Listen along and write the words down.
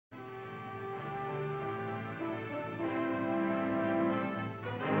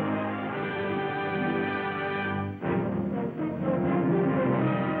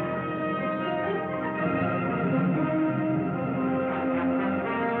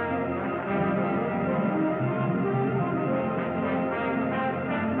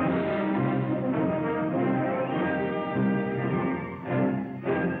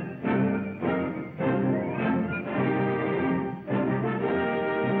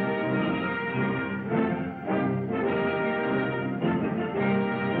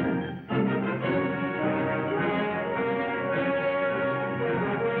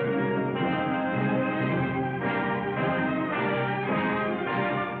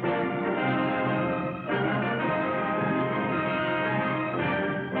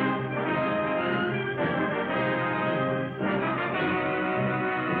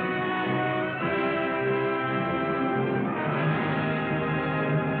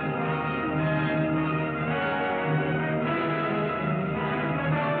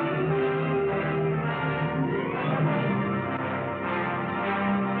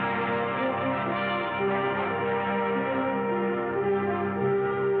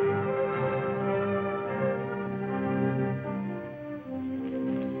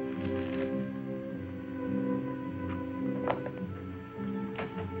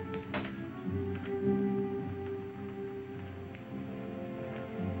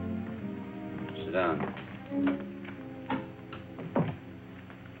Sit down.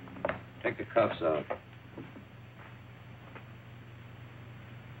 Take the cuffs off.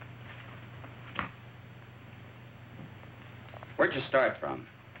 Where'd you start from?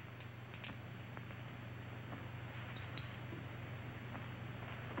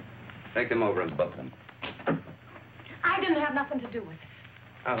 Take them over and book them. I didn't have nothing to do with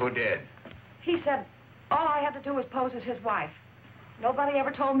it. Who did? He said all I had to do was pose as his wife. Nobody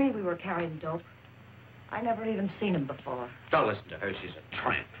ever told me we were carrying dope. I never even seen him before. Don't listen to her. She's a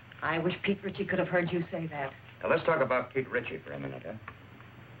tramp. I wish Pete Ritchie could have heard you say that. Now, let's talk about Pete Ritchie for a minute, huh?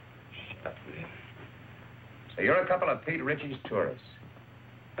 Shut up, will you? So you're a couple of Pete Ritchie's tourists.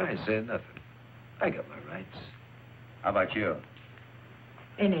 I said nothing. I got my rights. How about you?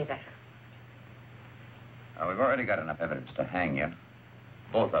 Me neither. We've already got enough evidence to hang you.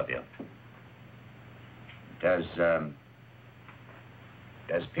 Both of you. Does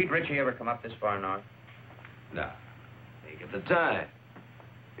Pete Ritchie ever come up this far north? No. He get the time.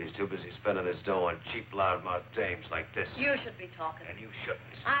 He's too busy spending his dough on cheap, loudmouth dames like this. You should be talking. And you shouldn't.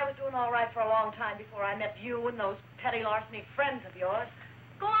 I was doing all right for a long time before I met you and those petty larceny friends of yours.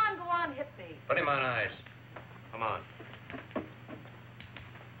 Go on, hit me. Put him on ice. Come on.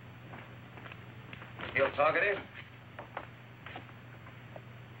 Feel talkative?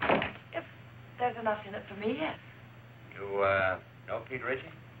 If there's enough in it for me, yes. You, know Pete Ritchie?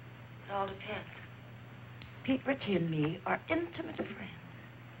 It all depends. Pete Ritchie and me are intimate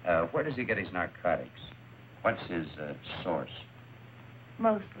friends. Where does he get his narcotics? What's his, source?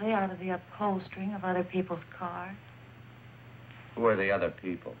 Mostly out of the upholstering of other people's cars. Who are the other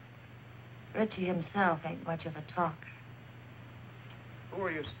people? Ritchie himself ain't much of a talker. Who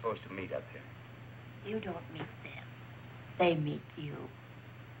are you supposed to meet up here? You don't meet them. They meet you.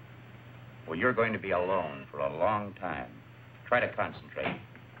 Well, you're going to be alone for a long time. Try to concentrate.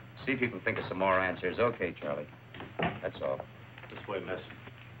 See if you can think of some more answers. Okay, Charlie. That's all. This way, miss.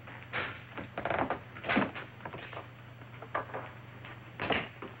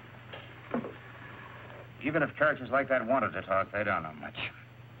 Even if characters like that wanted to talk, they don't know much.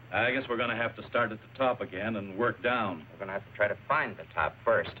 I guess we're going to have to start at the top again and work down. We're going to have to try to find the top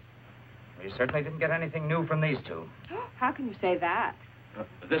first. We certainly didn't get anything new from these two. How can you say that?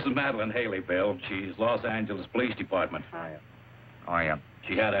 This is Madeleine Haley, Bill. She's Los Angeles Police Department. Oh, yeah.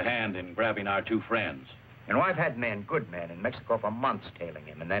 She had a hand in grabbing our two friends. You know, I've had men, good men, in Mexico for months tailing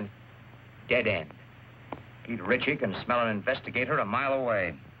him, and then dead end. Pete Ritchie can smell an investigator a mile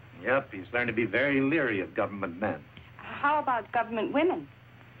away. Yep, he's learned to be very leery of government men. How about government women?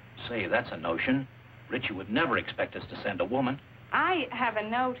 Say, that's a notion. Ritchie would never expect us to send a woman. I have a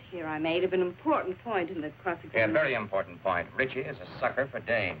note here I made of an important point in the Yeah, prosecution. very important point. Ritchie is a sucker for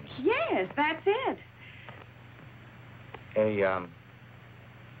dames. Yes, that's it. Hey,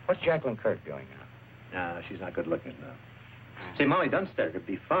 what's Jacqueline Kirk doing now? No, she's not good looking now. See, Molly Dunstead would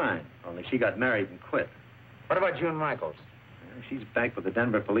be fine, only she got married and quit. What about June Michaels? She's back with the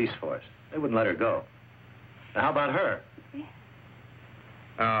Denver police force. They wouldn't let her go. Now, how about her? Yeah.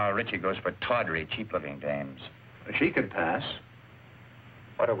 Oh, Ritchie goes for tawdry, cheap-living dames. She could pass.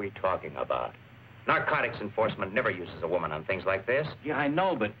 What are we talking about? Narcotics enforcement never uses a woman on things like this. Yeah, I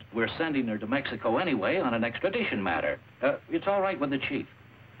know, but we're sending her to Mexico anyway on an extradition matter. It's all right with the chief.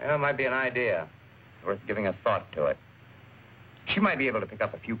 Well, it might be an idea. Worth giving a thought to it. She might be able to pick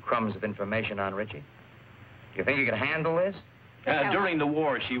up a few crumbs of information on Ritchie. Do you think you could handle this? During the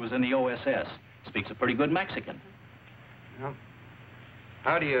war, she was in the OSS. Speaks a pretty good Mexican. Well,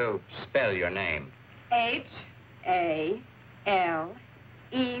 how do you spell your name? Haley.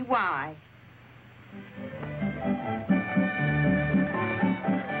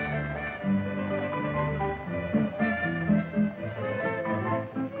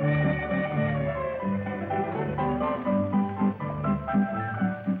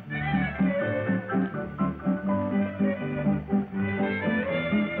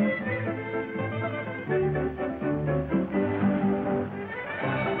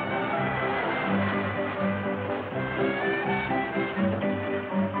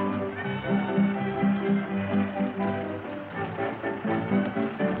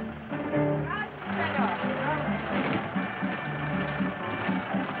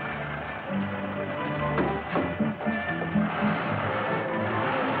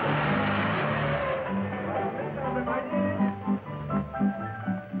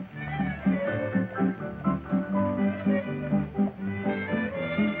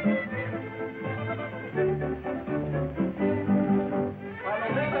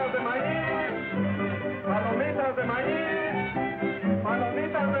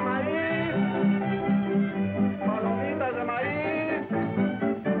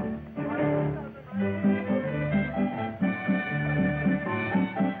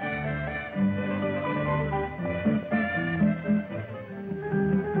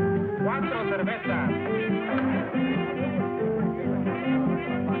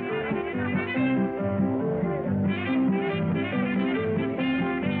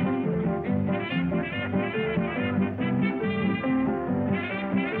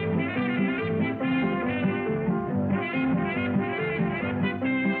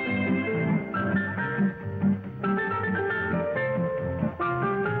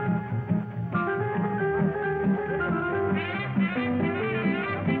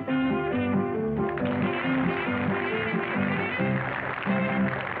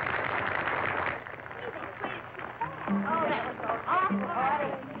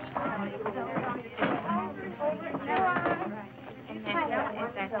 You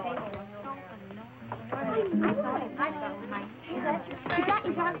got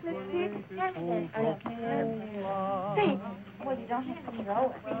your chocolate here? Thanks. Well, you don't have to throw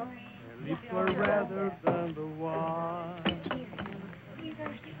it. Lips were redder than the wine.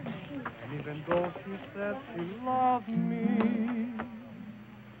 And even though she said she loved me,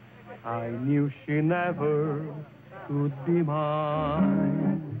 I knew she never could be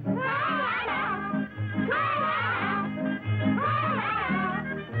mine.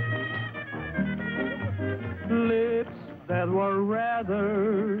 Lips that were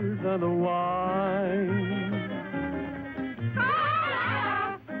redder than the wine.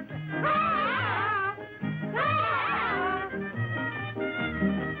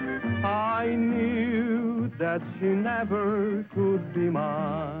 I knew that she never could be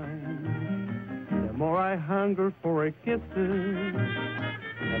mine. The more I hungered for her kisses,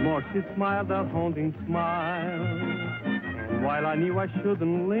 the more she smiled that haunting smile. And while I knew I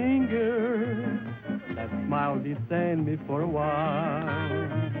shouldn't linger, that smile detained me for a while.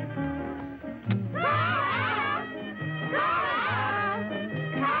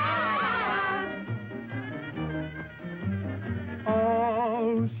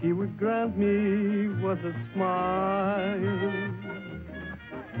 All she would grant me was a smile.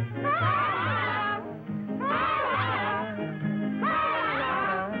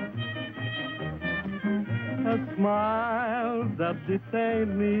 A smile that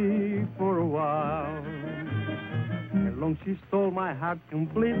detained me for a while. And long she stole my heart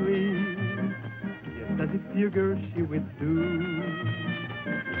completely, just as it figured she would do.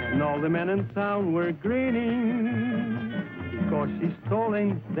 And all the men in town were grinning, because she's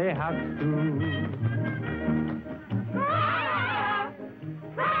stolen their hearts too.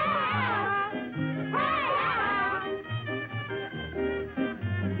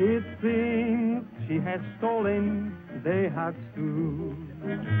 It seems she has stolen their hearts too.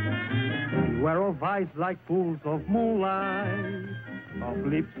 Beware of eyes like pools of moonlight, of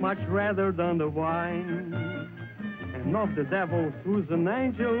lips much redder than the wine, and of the devil who's an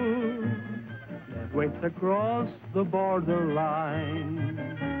angel that waits across the borderline.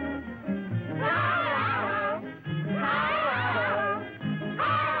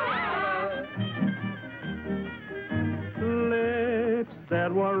 Lips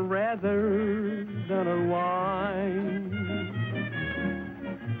that were redder than a wine.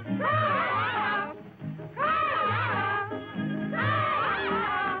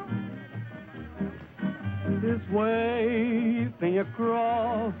 This waving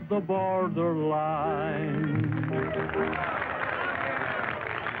across the borderline.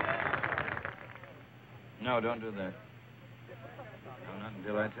 No, don't do that. No, not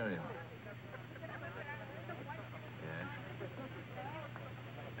until I tell you. Yes.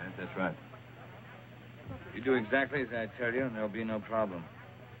 Yes, that's right. You do exactly as I tell you, and there'll be no problem.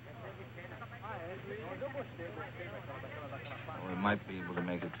 Well, we might be able to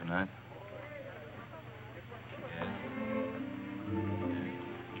make it tonight.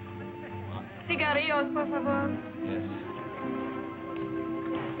 Cigarrillos, por favor. Yes.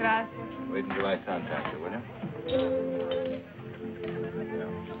 Gracias. Wait until I contact you, will you?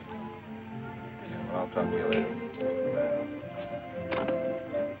 Yeah, well, I'll talk to you later.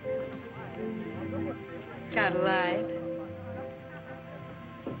 Got a light?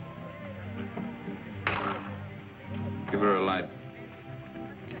 Give her a light.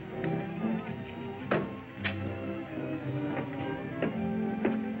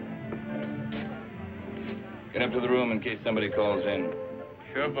 Get up to the room in case somebody calls in.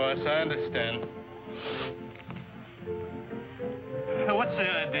 Sure, boss, I understand. What's the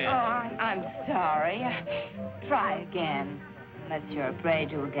idea? Oh, I'm sorry. Try again. Unless you're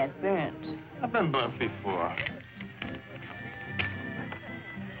afraid you'll get burnt. I've been burnt before.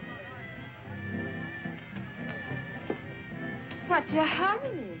 What's your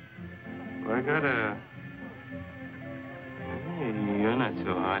hurry? Well, I got a... Hey, you're not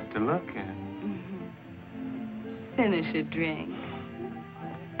so hard to look at. Finish a drink.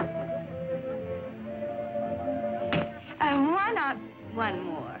 Why not one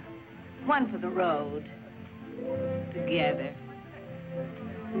more? One for the road. Together.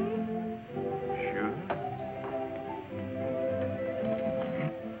 Sure.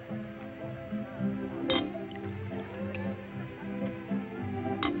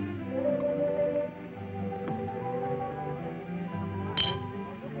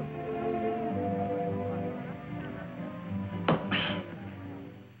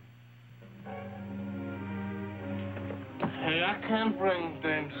 Hey, I can't bring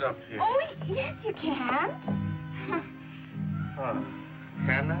dames up here. Oh, yes, you can. Huh.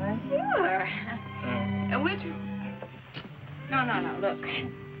 Can I? Sure. Which... No, look.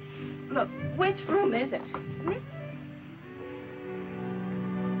 Look, which room is it? Hmm?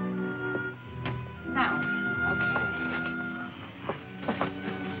 Now,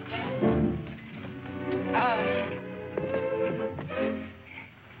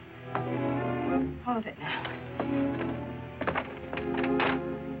 hold it now.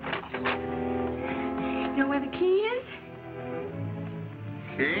 You know where the key is?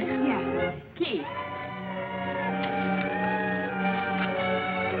 Key? Yeah, key.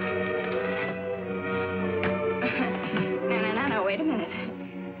 No, wait a minute.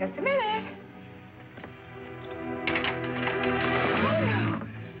 Just a minute.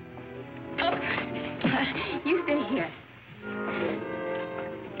 Oh, you stay here.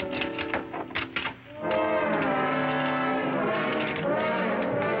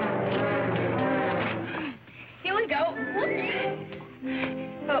 Here we go.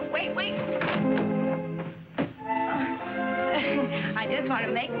 Oh, wait. I just want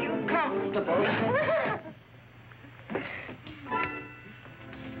to make you comfortable.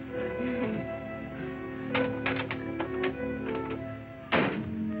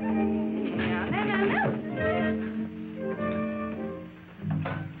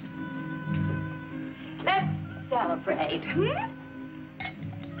 Celebrate, hmm?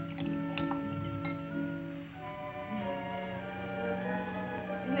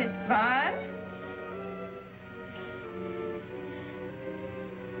 Isn't it fun?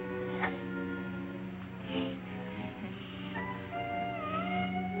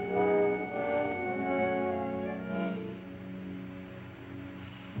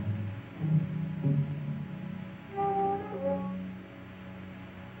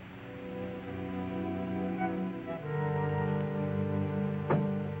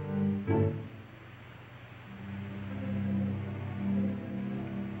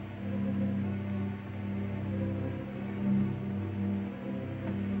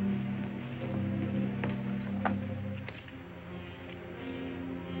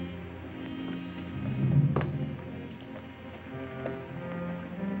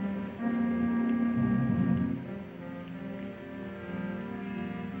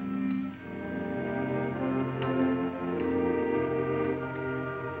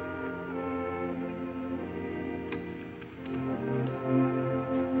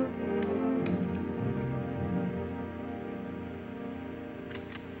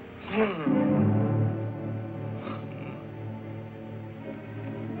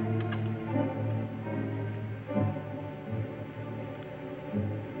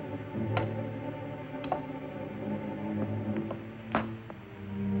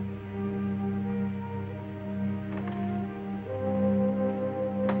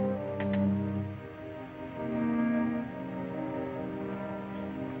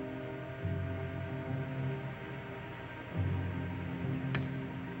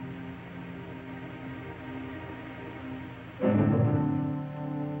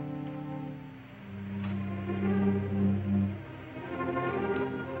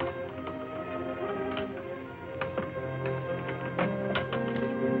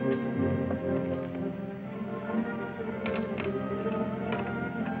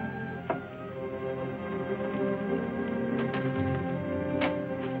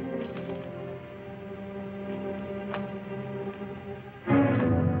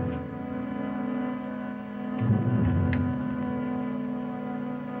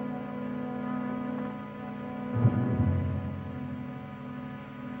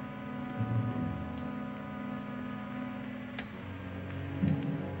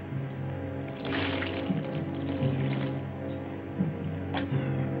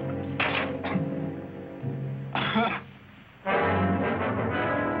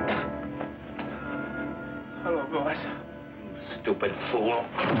 Hello, boys. Stupid fool.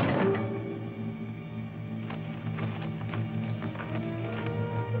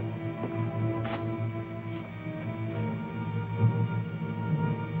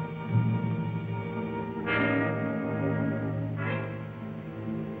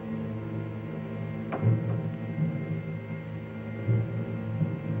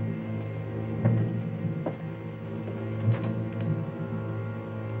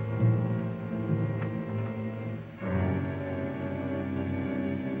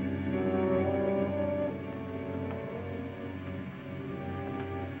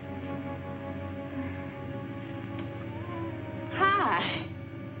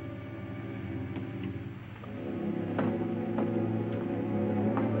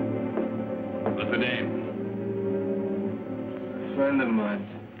 What's the name? Friend of mine.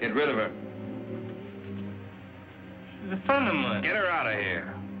 Get rid of her. She's a friend of mine. Get her out of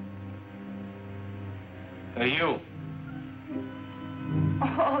here. Hey, you.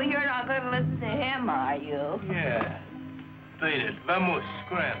 Oh, you're not going to listen to him, are you? Yeah. Beat it. Vamos,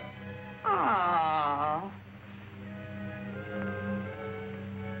 scram. Oh.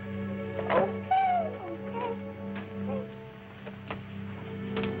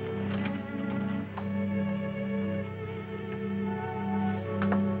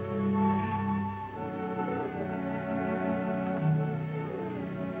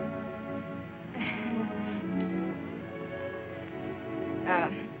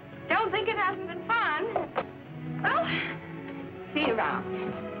 Don't think it hasn't been fun. Well, see you around.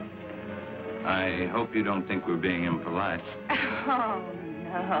 I hope you don't think we're being impolite. Oh,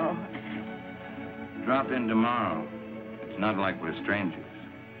 no. Drop in tomorrow. It's not like we're strangers.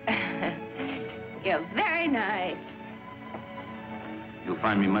 You're very nice. You'll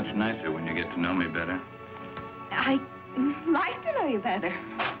find me much nicer when you get to know me better. I'd like to know you better.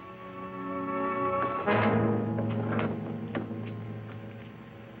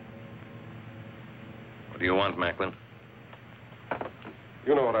 What do you want, Macklin?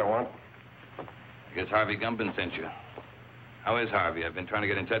 You know what I want. I guess Harvey Gumpin sent you. How is Harvey? I've been trying to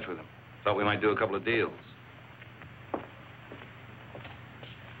get in touch with him. Thought we might do a couple of deals.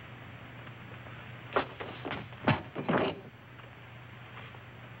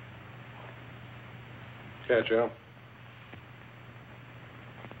 Yeah, Joe.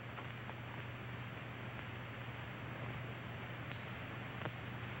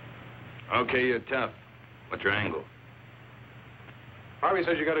 Okay, you're tough. What's your angle? Harvey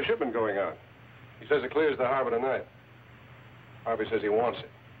says you got a shipment going out. He says it clears the harbor tonight. Harvey says he wants it.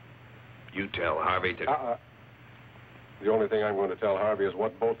 You tell Harvey to... The only thing I'm going to tell Harvey is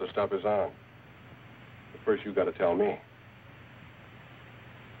what boat the stuff is on. But first, you got to tell me.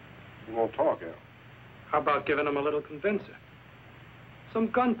 You won't talk, Al. How about giving him a little convincer? Some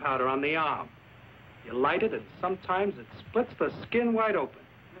gunpowder on the arm. You light it, and sometimes it splits the skin wide open.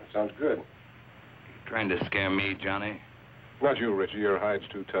 Sounds good. You trying to scare me, Johnny? Not you, Richie. Your hide's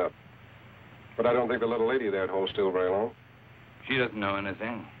too tough. But I don't think the little lady there holds still very long. She doesn't know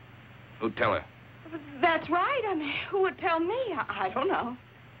anything. Who'd tell her? That's right. I mean, who would tell me? I don't know.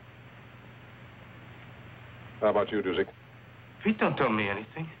 How about you, Duzick? Pete don't tell me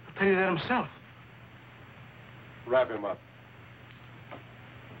anything. He'll tell you that himself. Wrap him up.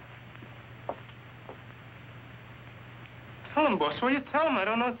 Tell him, boss. Will you tell him? I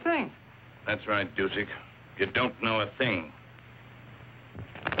don't know a thing. That's right, Duzick. You don't know a thing.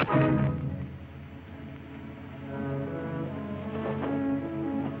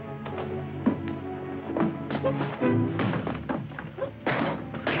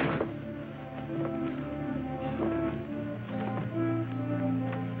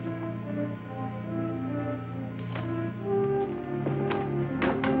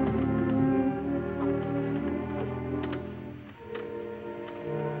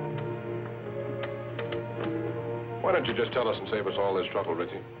 Why don't you just tell us and save us all this trouble,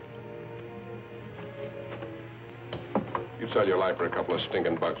 Richie? You'd sell your life for a couple of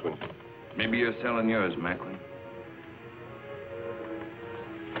stinking bucks, wouldn't you? Maybe you're selling yours, Macklin.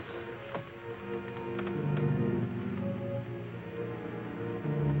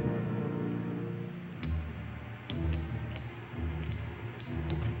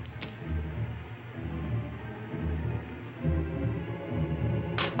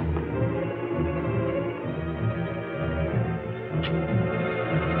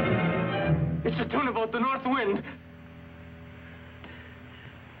 It's a tuna boat, the North Wind.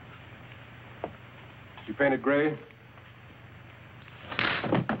 She painted gray?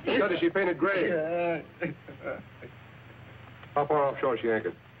 Study, she painted gray. How far offshore is she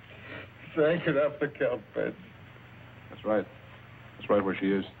anchored? She's anchored off the kelp bed. That's right. That's right where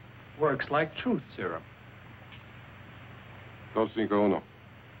she is. Works like truth serum. Dos cinco uno.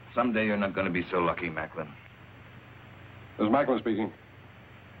 Someday you're not going to be so lucky, Macklin. This is Macklin speaking.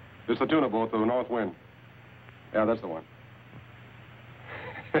 It's the tuna boat, the North Wind. Yeah, that's the one.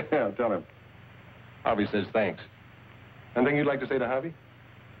 Yeah, tell him. Harvey says thanks. Anything you'd like to say to Harvey?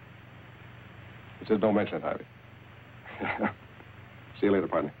 He says don't mention it, Harvey. See you later,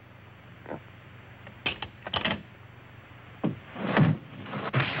 partner. Yeah.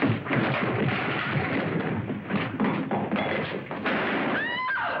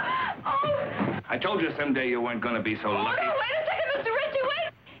 I told you someday you weren't going to be so lucky. Oh, no, wait a second, Mr. Ritchie,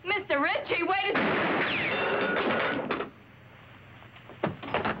 wait. Mr. Ritchie, wait a second.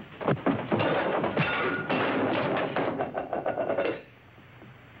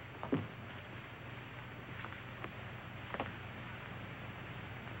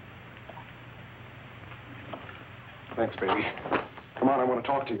 Thanks, baby. Come on, I want to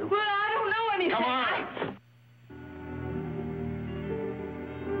talk to you. Well, I don't know anything. Come on!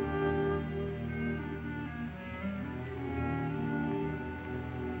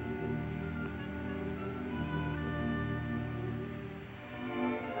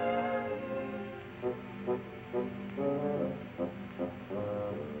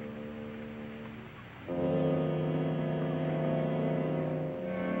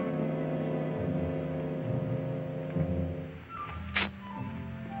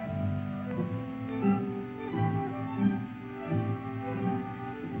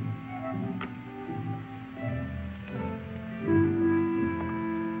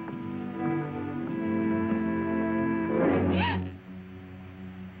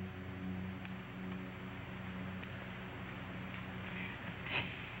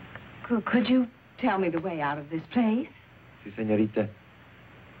 Could you tell me the way out of this place? Sí, señorita.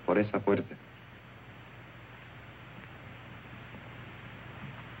 Por esa puerta.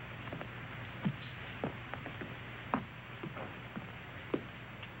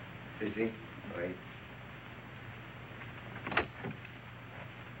 Sí, sí. Por ahí.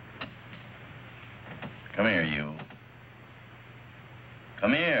 Come here, you.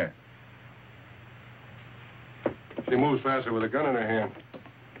 Come here. She moves faster with a gun in her hand.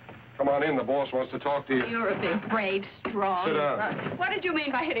 Come on in, the boss wants to talk to you. You're a big, brave, strong... Sit down. What did you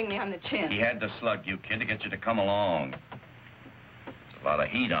mean by hitting me on the chin? He had to slug you, kid, to get you to come along. There's a lot of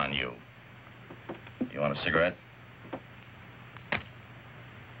heat on you. You want a cigarette?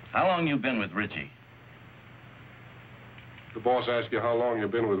 How long you been with Ritchie? The boss asked you how long you've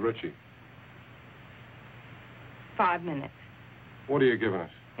been with Ritchie. 5 minutes. What are you giving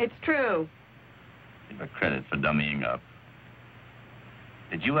us? It's true. Give her credit for dummying up.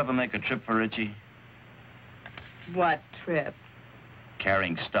 Did you ever make a trip for Ritchie? What trip?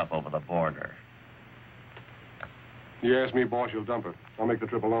 Carrying stuff over the border. You ask me, boss, you'll dump it. I'll make the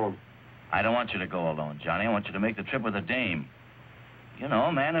trip alone. I don't want you to go alone, Johnny. I want you to make the trip with a dame. You know,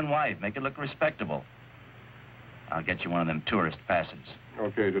 man and wife. Make it look respectable. I'll get you one of them tourist passes.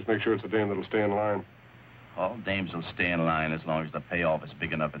 Okay, just make sure it's a dame that'll stay in line. All dames will stay in line as long as the payoff is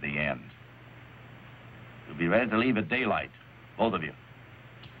big enough at the end. You'll be ready to leave at daylight, both of you.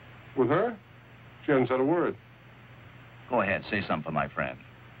 With her? She hasn't said a word. Go ahead, say something for my friend.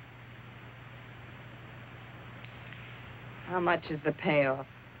 How much is the payoff?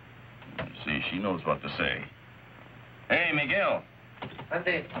 See, she knows what to say. Hey, Miguel.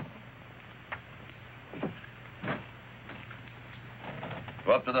 Ante.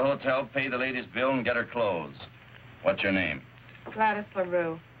 Go up to the hotel, pay the lady's bill, and get her clothes. What's your name? Gladys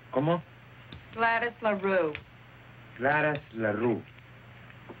LaRue. ¿Cómo? Gladys LaRue. Gladys LaRue.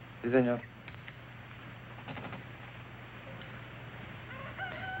 Sí, señor.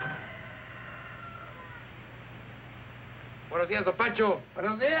 Buenos días, don Pancho.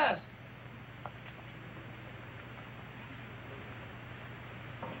 Buenos días.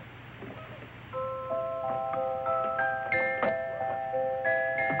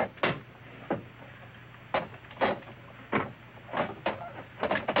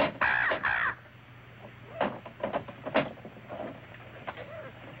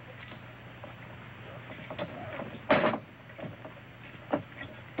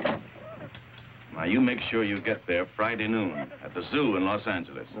 Now, you make sure you get there Friday noon at the zoo in Los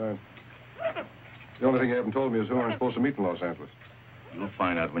Angeles. Right. The only thing you haven't told me is who I'm supposed to meet in Los Angeles. You'll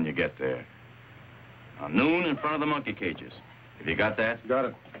find out when you get there. Now, noon in front of the monkey cages. Have you got that? Got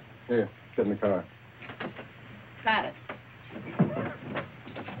it. Here, get in the car. Gladys.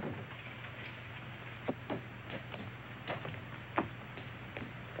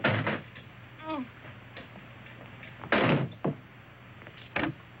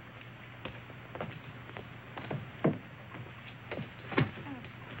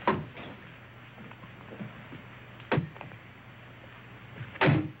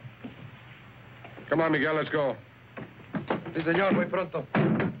 Come on, Miguel, let's go. Sí, señor, muy pronto.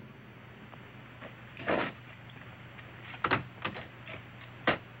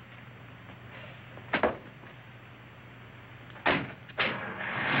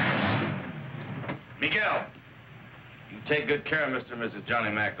 Miguel, you take good care of Mr. and Mrs.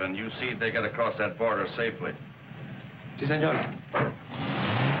 Johnny Macklin. You see they get across that border safely. Sí, señor.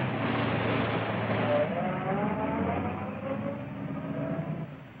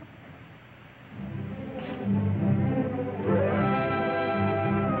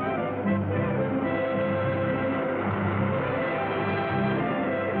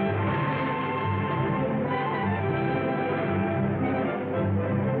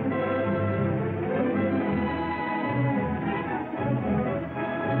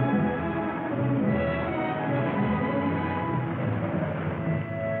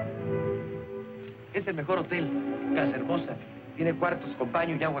 es el mejor hotel. Casa hermosa. Tiene cuartos con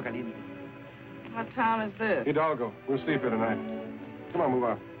baño y agua caliente. What town is this? Hidalgo. We'll sleep here tonight. Come on, move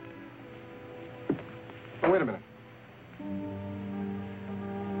on. Oh, wait a minute.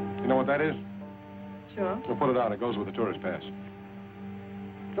 You know what that is? Sure. Well, put it on. It goes with the tourist pass.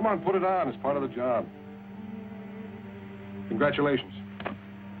 Come on, put it on. It's part of the job. Congratulations.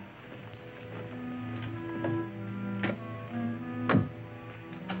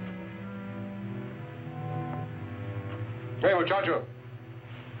 Hey, muchacho.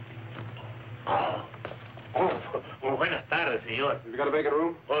 Buenas tardes, señor. You got a vacant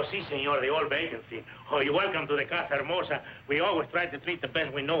room? Oh, sí, señor, the old vacancy. Oh, you're welcome to the Casa Hermosa. We always try to treat the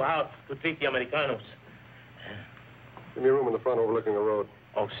best we know how to treat the Americanos. Give me a room in the front overlooking the road.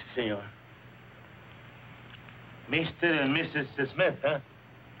 Oh, sí, señor. Mr. and Mrs. Smith, huh?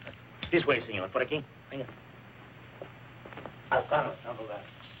 This way, señor. Por aquí. Venga. Al carro, al lugar.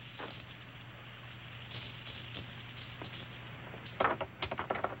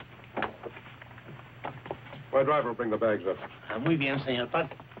 My driver will bring the bags up. Muy bien, señor. Pase.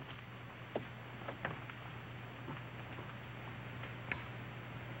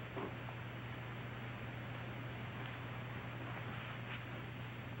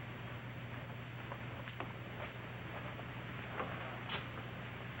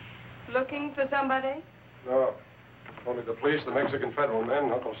 Looking for somebody? No. Only the police, the Mexican federal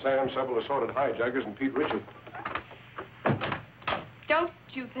men, Uncle Sam, several assorted hijackers, and Pete Ritchie. Don't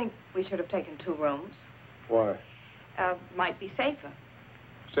you think we should have taken 2 rooms? Why? Might be safer.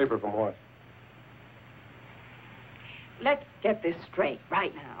 Safer from what? Let's get this straight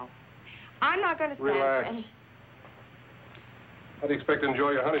right now. I'm not going to stand Relax. for any... How do you expect to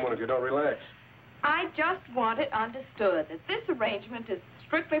enjoy your honeymoon if you don't relax? I just want it understood that this arrangement is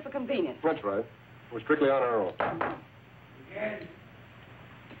strictly for convenience. That's right. We're strictly on our own. Again.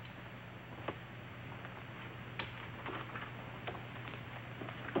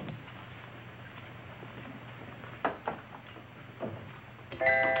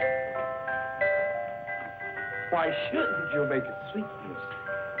 Why shouldn't you make it sweet music?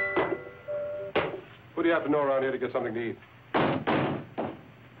 Who do you have to know around here to get something to eat?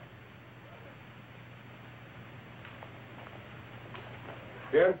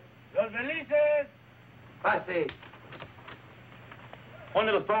 ¿Quién? Los felices. Pase.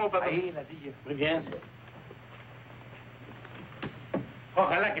 ¿Dónde los pongo, patrón? Ahí en la silla. Muy bien.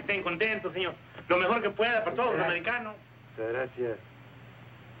 Ojalá que estén contentos, señor. Lo mejor que pueda para todos los americanos. Muchas gracias.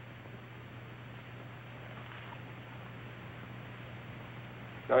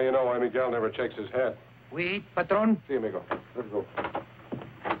 Now you know why Miguel never checks his hat. Oui, patrón. See, amigo. Let's go.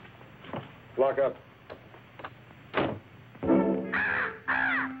 Lock up.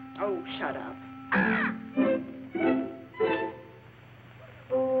 Oh, shut up.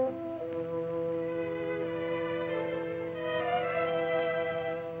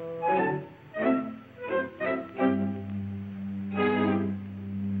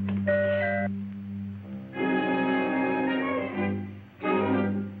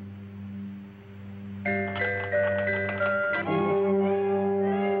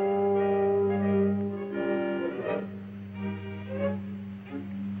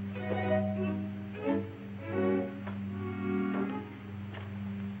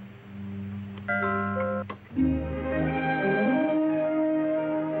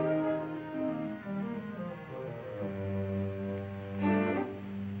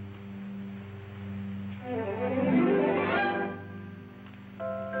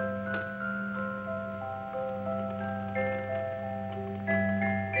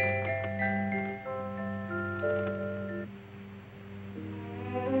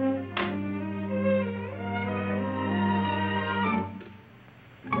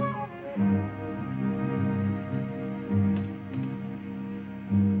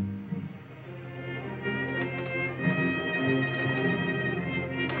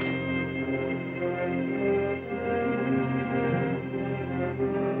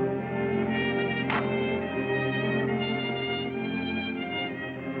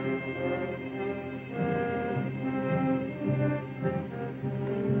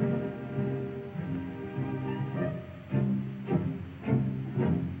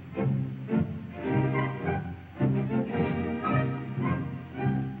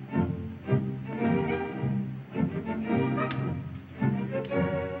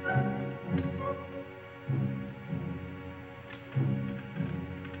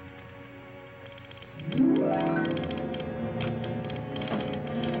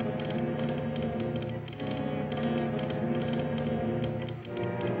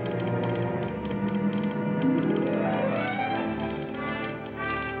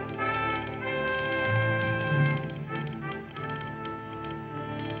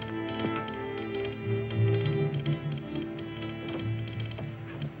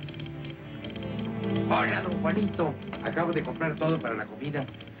 Hola, don Juanito. Acabo de comprar todo para la comida.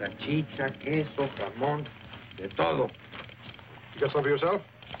 Salchicha, queso, jamón, de todo. You got some for yourself?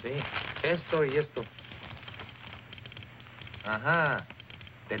 Sí, esto y esto. Ajá.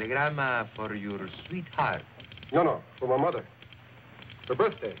 Telegrama for your sweetheart. No, for my mother. Her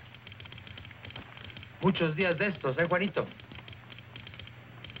birthday. Muchos días de estos, Juanito?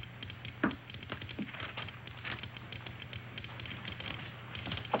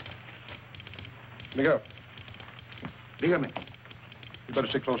 Miguel, Dígame. you better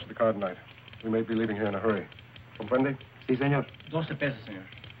stick close to the car tonight. We may be leaving here in a hurry. ¿Comprende? Sí, señor. 12 pesos, señor.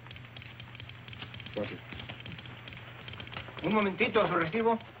 Gracias. Un momentito, su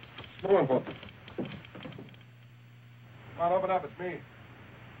recibo. No important. Come on, open up. It's me.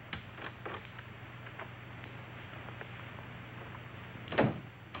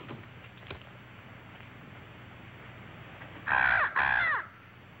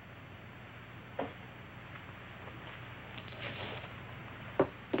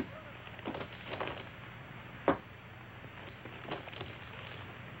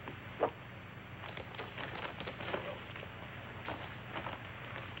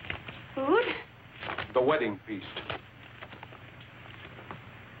 Food? The wedding feast.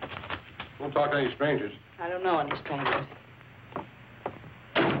 Don't talk to any strangers. I don't know any strangers.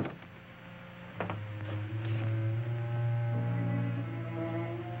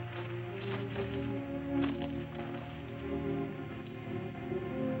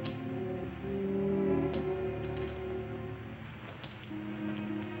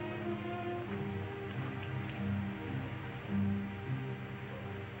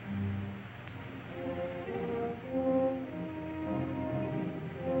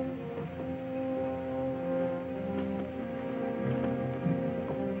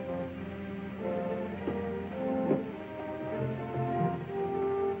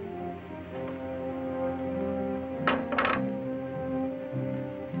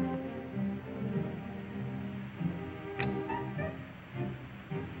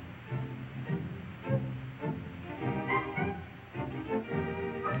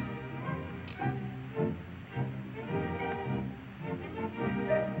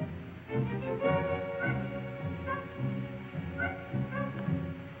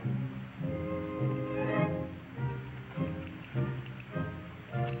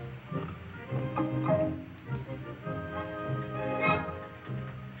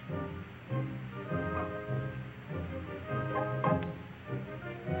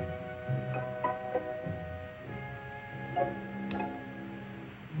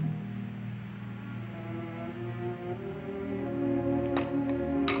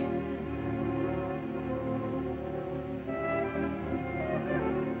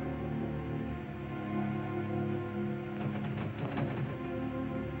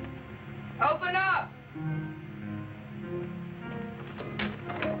 Open up!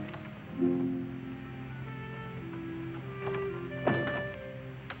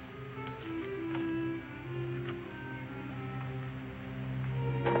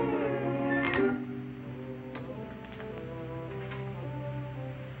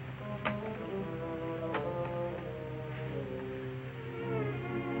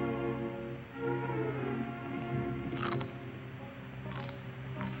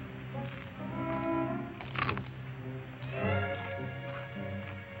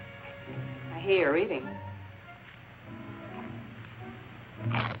 Here, eating.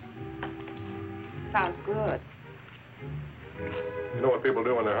 Sounds good. You know what people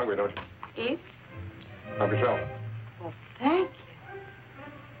do when they're hungry, don't you? Eat? Help yourself. Well, thank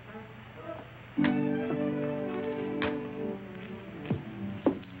you.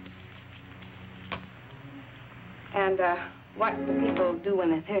 And, what do people do when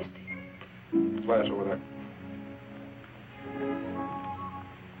they're thirsty? Glass over there.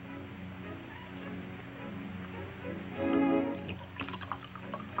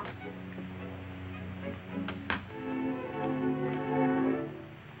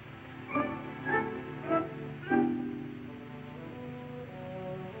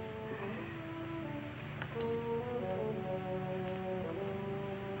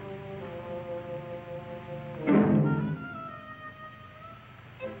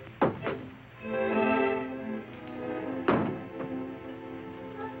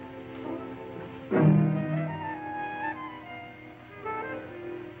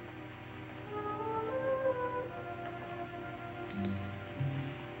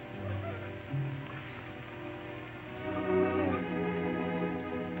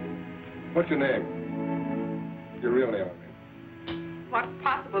 What's your name? Your real name, I mean. What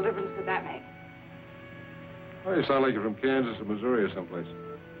possible difference could that make? Oh, you sound like you're from Kansas or Missouri or someplace.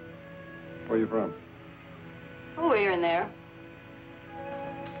 Where are you from? Oh, we're in there.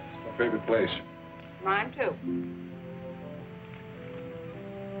 It's my favorite place. Mine, too.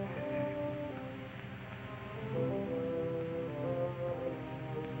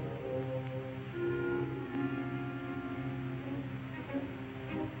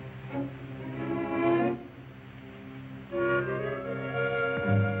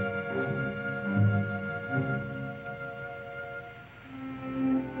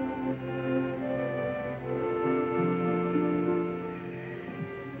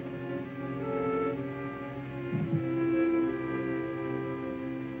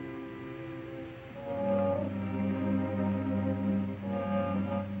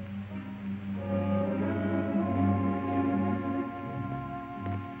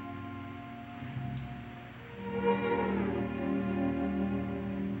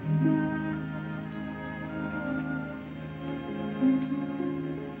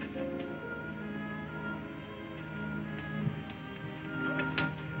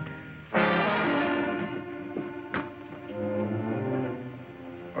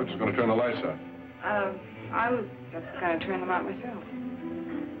 I'm just going to turn the lights out. I was just going to turn them out myself. What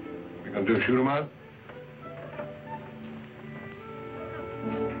are you going to do, shoot them out?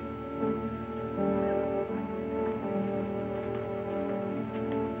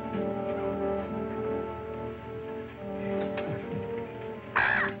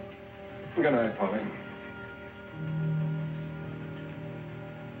 Good night, Polly.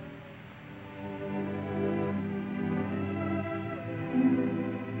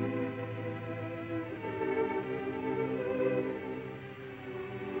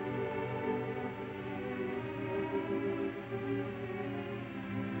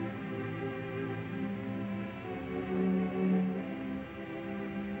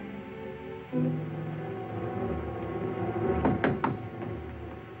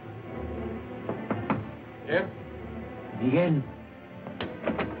 Yeah? Miguel.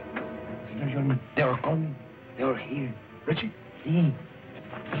 Senor Johnny, they were coming. They were here. Richie? Sí. Is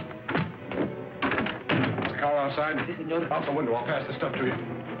the car outside? Sí, senor. Out the window. I'll pass the stuff to you.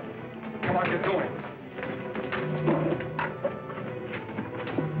 Come on, get going.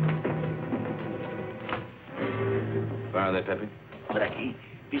 Where are they, Pepe? Por aquí.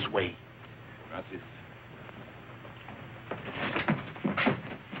 This way. Gracias.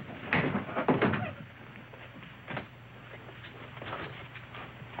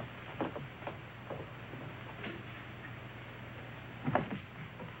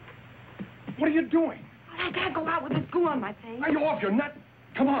 What are you doing? I can't go out with this goo on my face. Are you off your nut?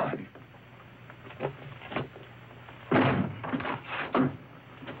 Come on.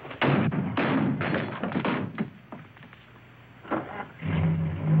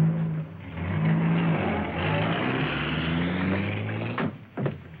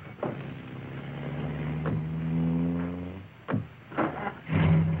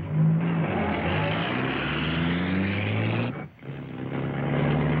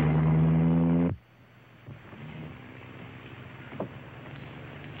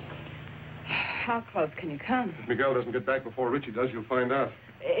 How close can you come? If Miguel doesn't get back before Richie does, you'll find out.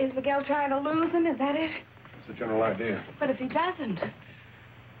 Is Miguel trying to lose him? Is that it? It's the general idea. But if he doesn't?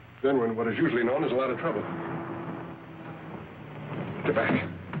 Then we're in what is usually known as a lot of trouble. Get back.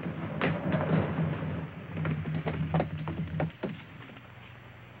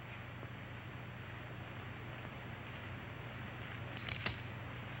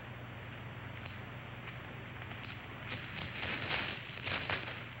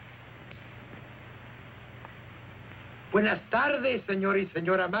 Buenas tardes, señor y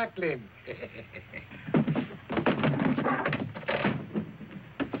señora Macklin.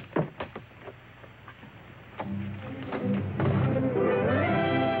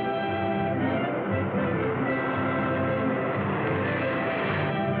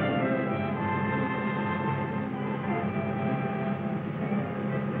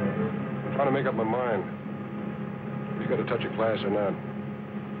 I'm trying to make up my mind. You got a touch of class or not?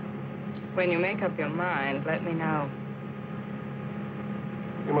 When you make up your mind, let me know.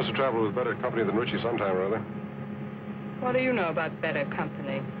 You must have traveled with better company than Richie sometime or other. What do you know about better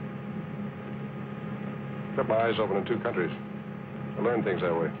company? Kept my eyes open in two countries. I learned things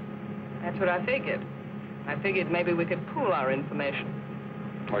that way. That's what I figured. I figured maybe we could pool our information.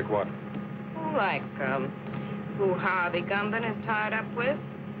 Like what? Like, who Harvey Gumben is tied up with,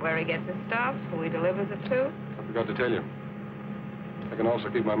 where he gets his stuff, who he delivers it to. I forgot to tell you. I can also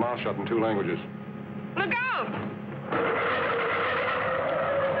keep my mouth shut in 2 languages. Look out!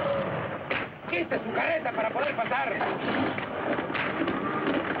 ¡Quite su careta para poder pasar!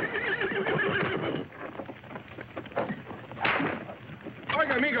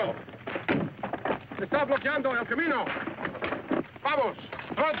 Oiga, amigo. Está bloqueando el camino. Vamos,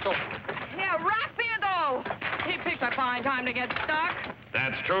 pronto. Yeah, rápido! He picked a fine time to get stuck.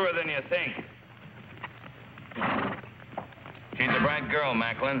 That's truer than you think. She's a bright girl,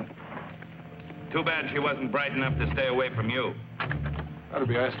 Macklin. Too bad she wasn't bright enough to stay away from you. That'd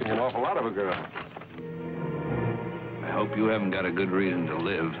be asking an awful lot of a girl. I hope you haven't got a good reason to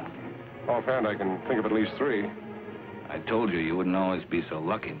live. Offhand, I can think of at least 3. I told you you wouldn't always be so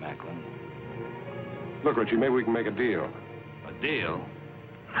lucky, Macklin. Look, Richie, maybe we can make a deal. A deal?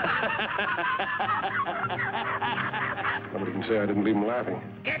 Nobody can say I didn't leave him laughing.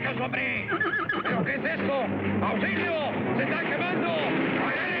 ¡Quietos, hombre! ¿Pero qué es esto? ¡Auxilio! ¡Se está quemando!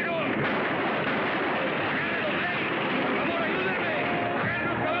 ¡Agárrenlos! ¡Agárrenlos, hey! ¡Por favor, ayúdenme! ¡Agarren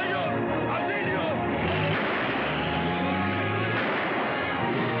los caballos! ¡Auxilio!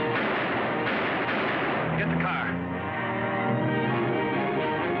 Get the car.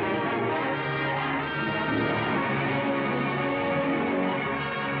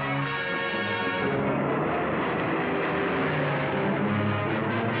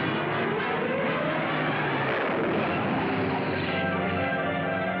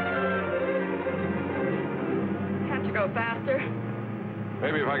 Can't you go faster?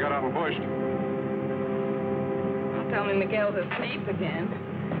 Maybe if I got out and pushed. Don't tell me Miguel's asleep again.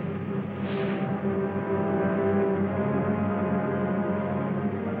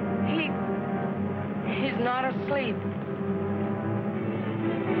 He's not asleep.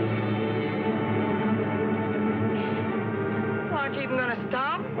 Aren't you even going to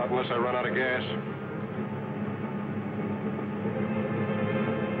stop? Not unless I run out of gas.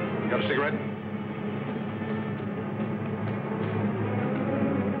 Got a cigarette?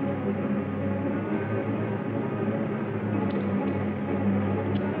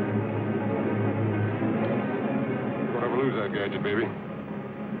 Don't ever lose that gadget, baby.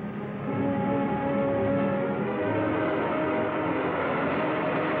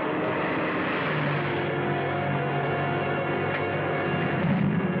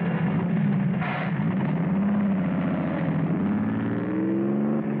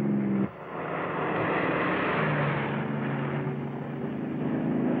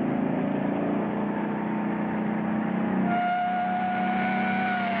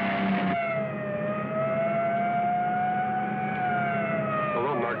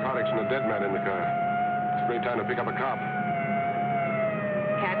 And a dead man in the car. It's a great time to pick up a cop.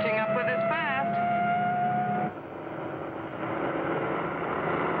 Catching up with us fast.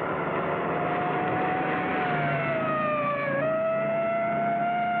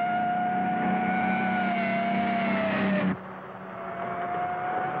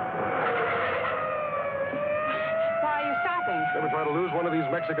 Why are you stopping? Ever try to lose one of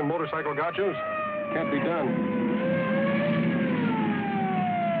these Mexican motorcycle gachos? Can't be done.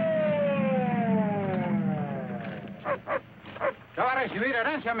 ¿Qué va a recibir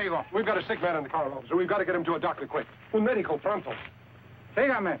herencia, amigo? We've got a sick man in the car, officer. We've got to get him to a doctor quick. Un médico pronto.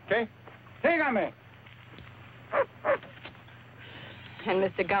 Sígame. ¿Qué? Sígame. And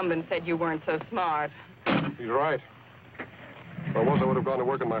Mr. Gumben said you weren't so smart. He's right. If I was, I would have gone to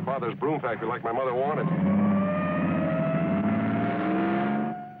work in my father's broom factory like my mother wanted.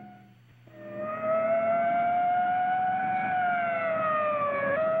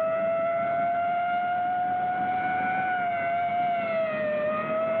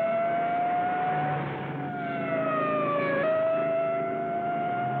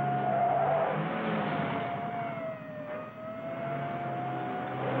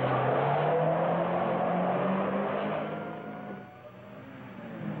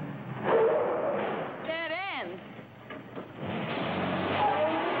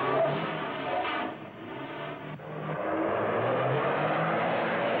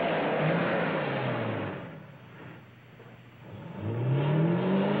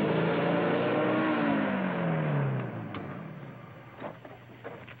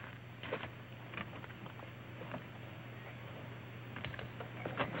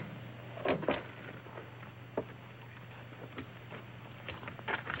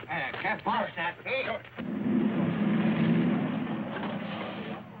 ¿Qué pasa aquí?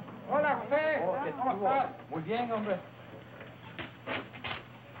 Hola, José. ¿Cómo estás? Muy bien, hombre.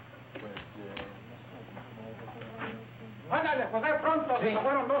 Ándale, José, pronto. Sí.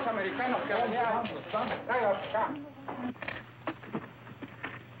 Fueron 2 americanos que venían. Tráigalos acá.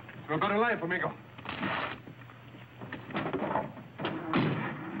 We've got a life, amigo.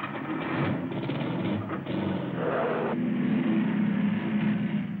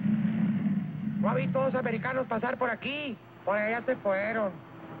 No vi todos americanos pasar por aquí. Por allá se fueron.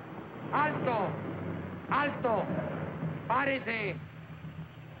 ¡Alto! ¡Alto! ¡Párese!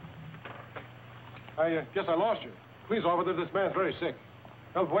 I guess I lost you. Please, officer, this man's very sick.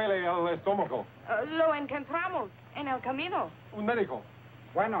 Él duele el estómago. Lo encontramos en el camino. Un médico.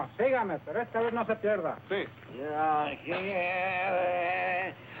 Bueno, sígame, pero esta vez no se pierda. Sí. Ya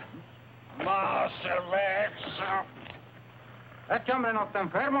quiere más cerveza. Este hombre no está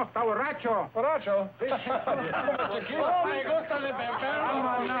enfermo, está borracho. ¿Borracho? Sí. Oh, me gusta el enfermo.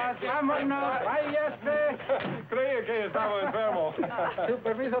 Vámonos, váyase. Creía que estaba enfermo. Su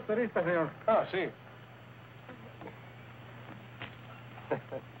permiso turista, señor. Ah, sí.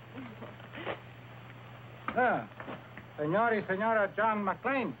 Ah, señor y señora John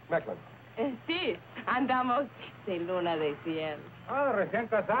Macklin. Macklin. Sí, andamos de luna de cielo. Ah, recién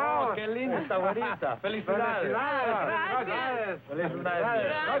casados. Oh, qué linda esta güerita. Felicidades. Gracias. Felicidades.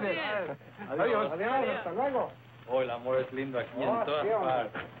 Gracias. Adiós. Adiós. Hasta luego. Oh, el amor es lindo aquí en todas sí, hombre.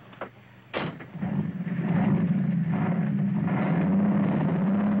 partes.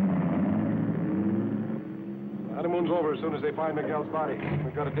 Honeymoon's over as soon as they find Miguel's body.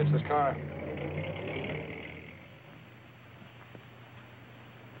 We've got to ditch this car.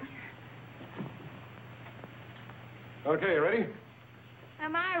 Okay, you ready?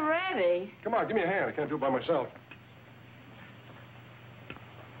 Am I ready? Come on, give me a hand. I can't do it by myself.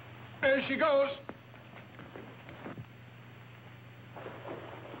 There she goes.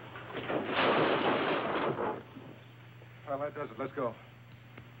 Well, that does it. Let's go.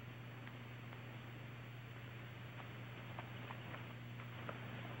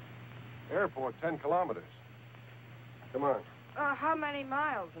 Airport, 10 kilometers. Come on. How many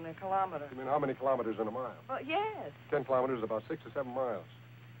miles in a kilometer? You mean how many kilometers in a mile? Yes. 10 kilometers is about 6 or 7 miles.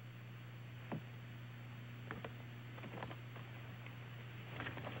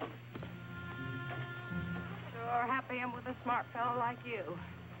 Sure happy I'm with a smart fellow like you.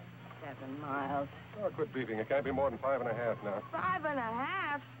 7 miles. Oh, quit beefing. It can't be more than 5.5 now.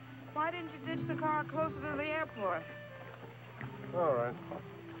 5.5? Why didn't you ditch the car closer to the airport? All right.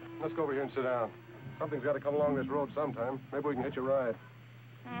 Let's go over here and sit down. Something's got to come along this road sometime. Maybe we can hitch a ride.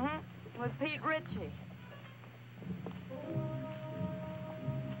 Mm-hmm. With Pete Ritchie.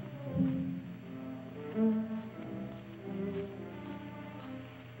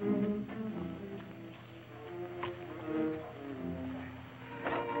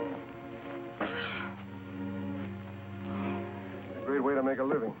 A great way to make a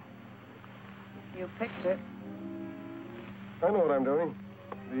living. You picked it. I know what I'm doing.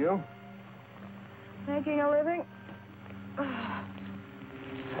 Do you? Making a living?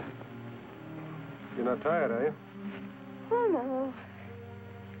 You're not tired, are you? Oh, no.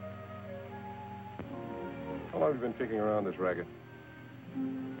 How long have you been kicking around this racket?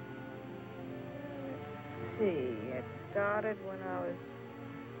 Let's see. It started when I was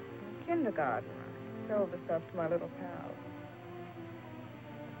in kindergarten. I sold the stuff to my little pals.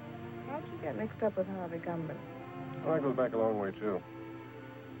 How'd you get mixed up with Harvey Gumban? Well, that goes back a long way, too.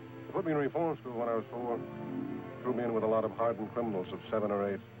 They put me in reform school when I was 4. Threw me in with a lot of hardened criminals of 7 or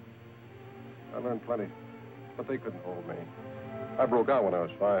 8. I learned plenty, but they couldn't hold me. I broke out when I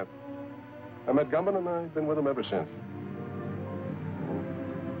was 5. I met Gumban, and I've been with him ever since.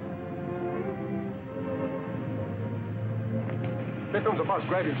 Here comes a bus.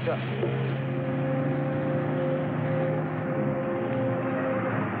 Grab your stuff.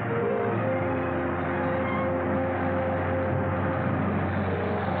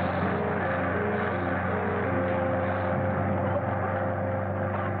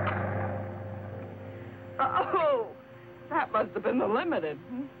 Oh, that must have been the limited.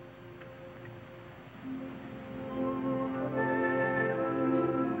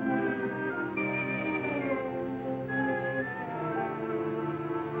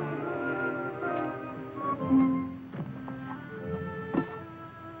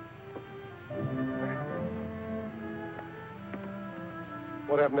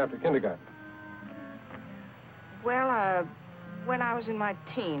 What happened after kindergarten? Well, when I was in my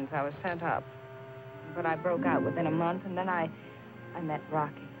teens, I was sent up. But I broke out within a month, and then I met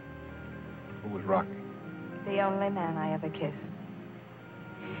Rocky. Who was Rocky? The only man I ever kissed.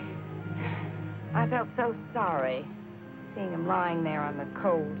 I felt so sorry seeing him lying there on the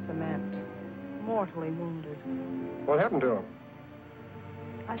cold cement, mortally wounded. What happened to him?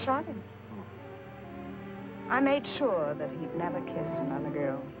 I shot him. I made sure that he'd never kiss another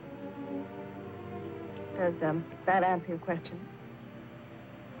girl. Does that answer your question?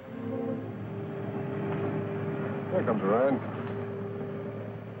 Here comes a ride.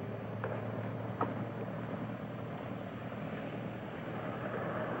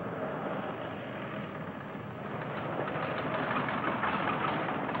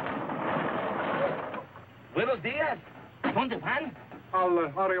 Buenos días. ¿Dónde van? Al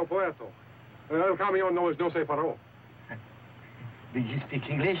aeropuerto. El camión no se paró. Do you speak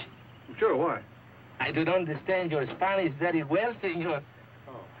English? Sure, why? I don't understand your Spanish very well, senor.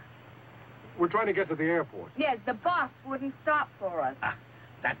 Oh. We're trying to get to the airport. Yes, the boss wouldn't stop for us. Ah,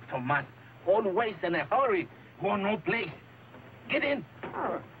 that Tomas. Always in a hurry. Go no place. Get in.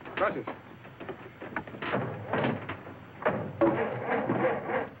 Ah, gracias.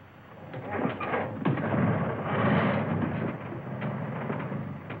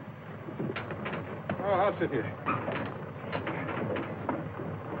 Oh, I'll sit here.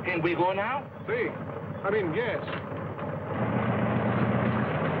 Can we go now? See? Yes.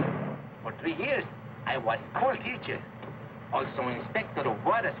 For 3 years, I was school teacher. Also inspector of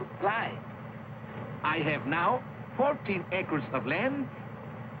water supply. I have now 14 acres of land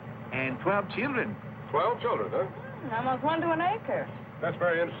and 12 children. 12 children, huh? Almost 1 to an acre. That's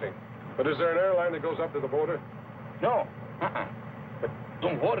very interesting. But is there an airline that goes up to the border? No. But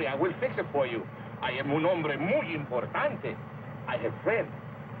don't worry, I will fix it for you. I am un hombre muy importante. I have friends.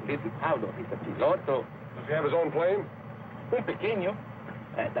 Little Paulo, he's a piloto. Does he have his own plane? Un pequeño.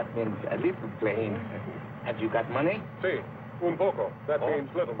 That means a little plane. Have you got money? Sí, un poco. That means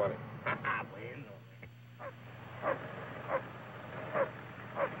little money. Bueno.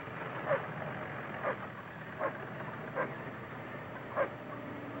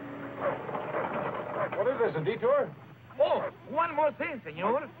 What is this, a detour? Oh, one more thing,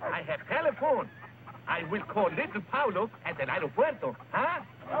 senor. I have telephone. I will call little Paulo at the aeropuerto, huh?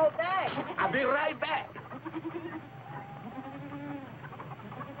 Oh, thanks. I'll be right back.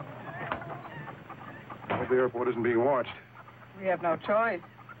 I hope the airport isn't being watched. We have no choice.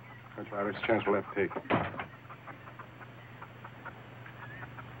 That's right. It's a chance we'll have to take.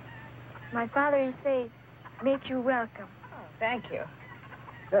 My father, he says, make you welcome. Oh, thank you.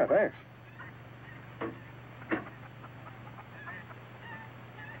 Yeah, thanks.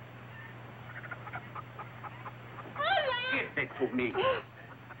 Give it to me.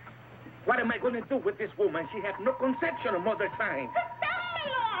 What am I going to do with this woman? She has no conception of mother time.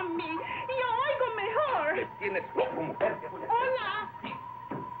 ¡Dámelo a mí! ¡Yo oigo mejor! ¿Qué tienes loco, mujer? ¡Hola!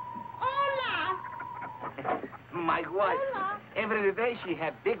 ¡Hola! My wife. Hola. Every day she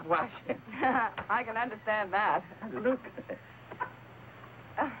had big wash. I can understand that. Look.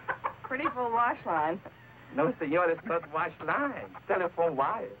 Pretty full wash line. No, senor, it's not wash line. Telephone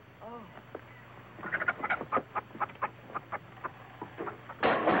wire. Oh.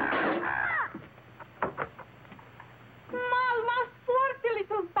 Mal, más fuerte,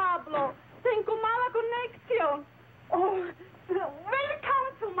 little Pablo. Tengo mala conexión. Oh, welcome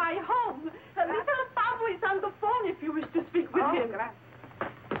to my home. Little Pablo is on the phone if you wish to speak with him.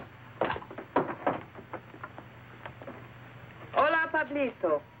 Hola,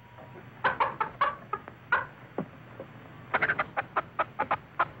 Pablito.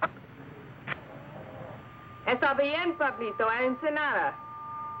 Está bien, Pablito, a Ensenada.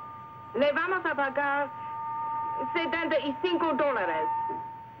 Le vamos a pagar $75.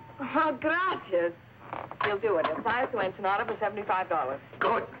 Oh, gracias. He'll do it. It flies to Ensenada for $75.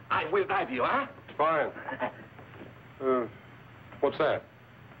 Good. I will drive you, huh? Fine. What's that?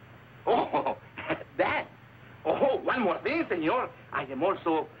 Oh, that. Oh, one more thing, senor. I am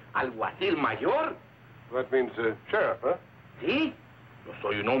also alguacil mayor. That means sheriff, huh? Sí. Yo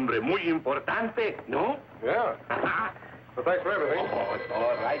soy un hombre muy importante, ¿no? Yeah. Well, thanks for everything. Oh, it's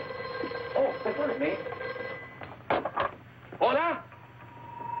all right. Oh, perdóneme. Hola.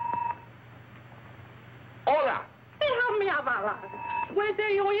 Hola. Déjame hablar.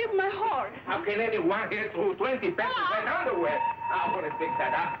 Puede oír mejor. How can anyone get to 20 pesos right underwear? I'm going to fix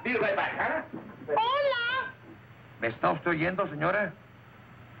that up. Be right back, huh? Hola. ¿Me está usted oyendo, señora?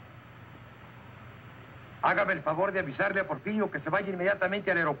 Hágame el favor de avisarle a Porfirio que se vaya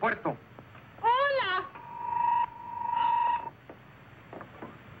inmediatamente al aeropuerto. Hola.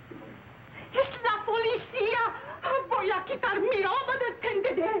 Es la policía. Voy a quitar mi ropa del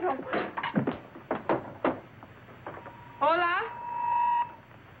tendedero. Hola.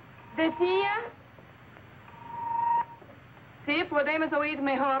 ¿Decía? Sí, podemos oír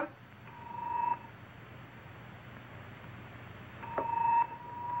mejor.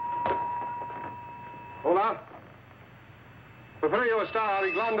 Hola. Porfirio está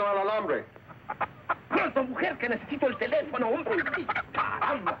arreglando el alambre. ¡Pronto, mujer, que necesito el teléfono, hombre!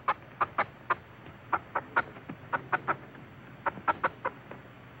 ¡Caramba!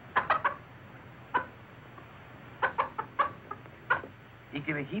 Y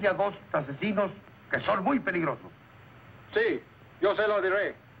que vigile a 2 asesinos que son muy peligrosos. Sí, yo se lo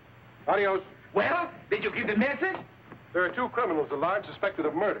diré. Adios. Well, did you give the message? There are 2 criminals alive suspected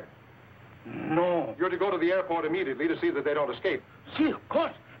of murder. No. You're to go to the airport immediately to see that they don't escape. Sí, of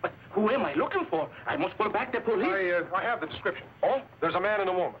course. Who am I looking for? I must call back the police. I have the description. Oh? There's a man and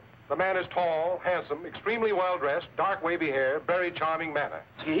a woman. The man is tall, handsome, extremely well-dressed, dark wavy hair, very charming manner.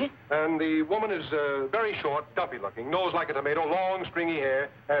 See? And the woman is very short, dumpy-looking, nose like a tomato, long, stringy hair,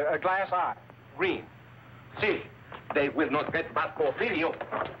 a glass eye, green. See, they will not get back Porfirio.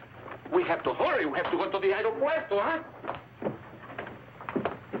 We have to hurry. We have to go to the aeropuerto, huh?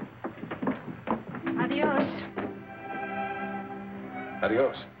 Adios.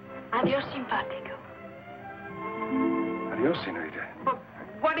 Adios. Adios, simpático. Adios, senorita. But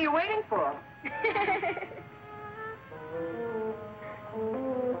what are you waiting for?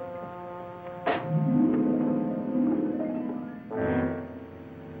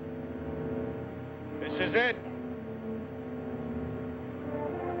 This is it.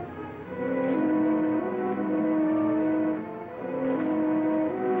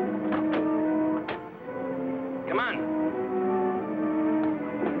 Come on.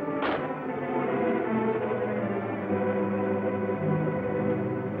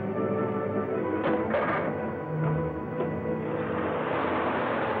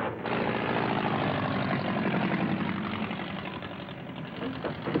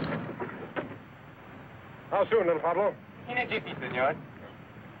 How soon, little Pablo? In a jiffy, senor.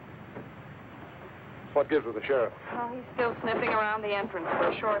 What gives with the sheriff? Oh, he's still sniffing around the entrance for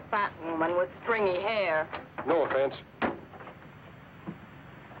a short, fat woman with stringy hair. No offense.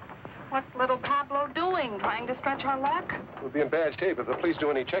 What's little Pablo doing? Trying to stretch her luck? We'll be in bad shape if the police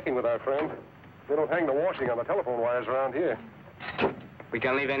do any checking with our friend. They don't hang the washing on the telephone wires around here. We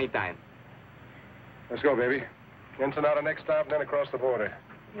can leave any time. Let's go, baby. Ensenada next stop, and then across the border.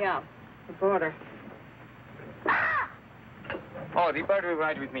 Yeah, the border. Oh, the bird will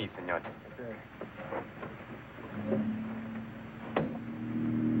ride with me, senor. Okay.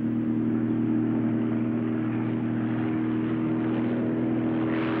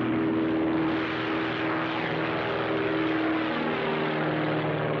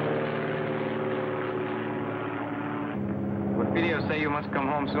 Porfirio say you must come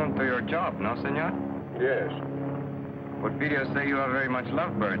home soon to your job, no, senor? Yes. Porfirio say you are very much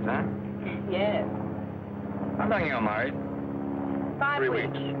lovebirds, huh? Yes. How long you married? 5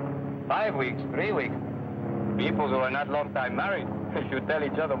 weeks. 5 weeks, 3 weeks. People who are not long time married should tell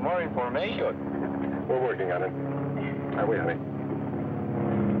each other more information. We're working on it. Are we, honey?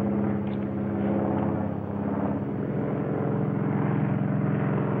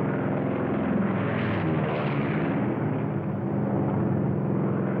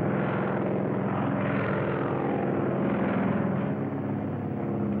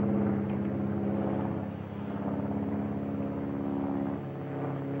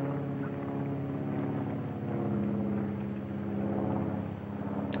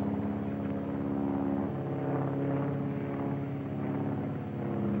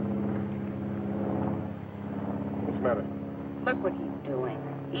 Look what he's doing.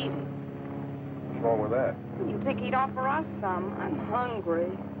 Eating. What's wrong with that? You think he'd offer us some? I'm hungry.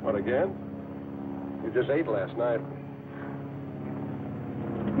 What, again? You just ate last night.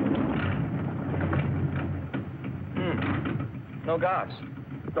 No gas.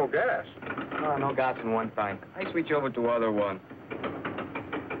 No gas? No gas in one tank. I switch over to other one.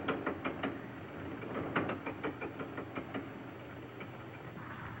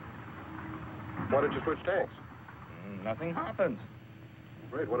 Why did you switch tanks? Nothing happens.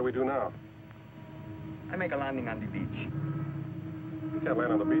 Great, what do we do now? I make a landing on the beach. You can't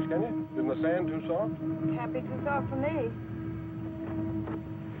land on the beach, can you? Isn't the sand too soft? Can't be too soft for me.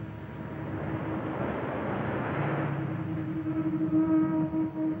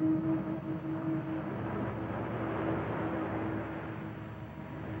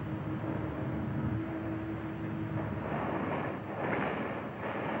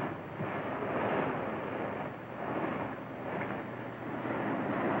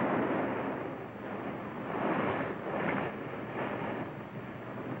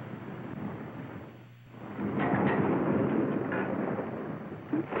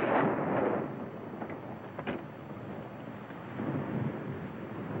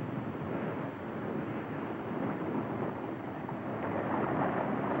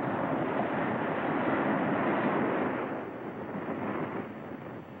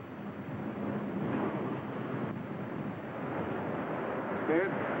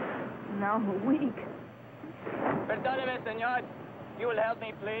 Scared? No, weak. Perdóneme, senor. You will help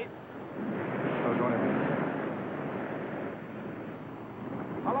me, please. Oh, go ahead.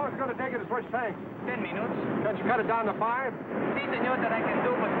 How long is it going to take you to switch tanks? 10 minutes. Can't you cut it down to 5? See, senor, that I can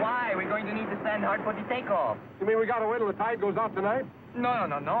do, but why? We're going to need to stand hard for the takeoff. You mean we got to wait till the tide goes out tonight? No,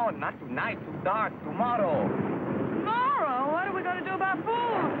 not tonight. Too dark. Tomorrow. Tomorrow? What are we going to do about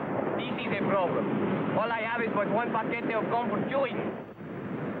food? problem. All I have is but one paquete of gum for chewing.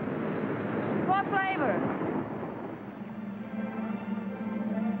 What flavor?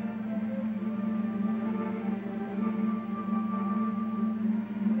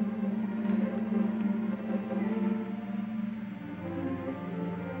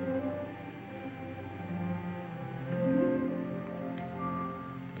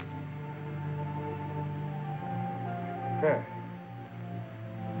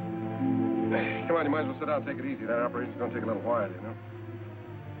 Come on, you might as well sit down and take it easy. That operation's going to take a little while, you know.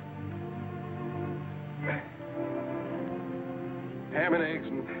 Ham and eggs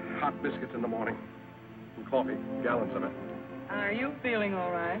and hot biscuits in the morning. And coffee, gallons of it. Are you feeling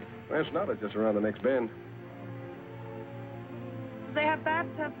all right? Well, it's not. It's just around the next bend. Do they have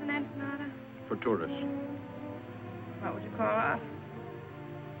bathtubs in Ensenada? For tourists. What would you call us?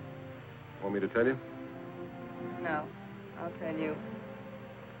 Want me to tell you? No, I'll tell you.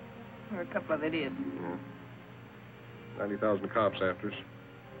 We're a couple of idiots. Yeah. 90,000 cops after us.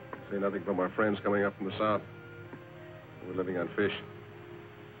 Say nothing but my friends coming up from the south. We're living on fish.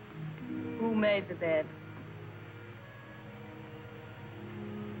 Who made the bed?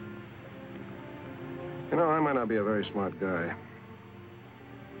 You know, I might not be a very smart guy.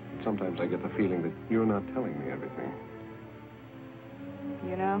 But sometimes I get the feeling that you're not telling me everything.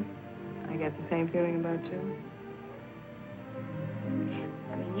 You know, I get the same feeling about you.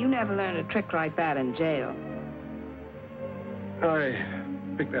 I mean, you never learned a trick like that in jail.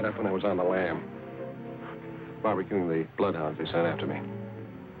 I picked that up when I was on the lam. Barbecuing the bloodhounds they sent after me.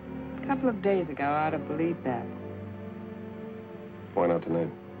 A couple of days ago, I'd have believed that. Why not tonight?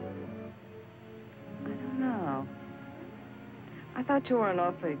 I don't know. I thought you were an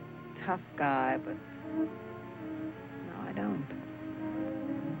awfully tough guy, but no, I don't.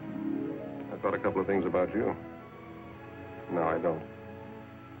 I thought a couple of things about you. No, I don't.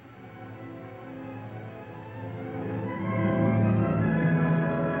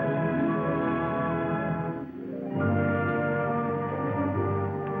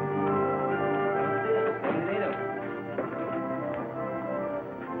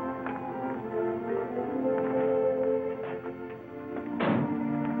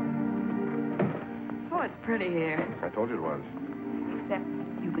 Pretty here. I told you it was. Except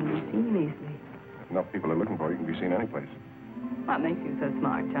you can be seen easily. If enough people are looking for you, you can be seen any place. What makes you so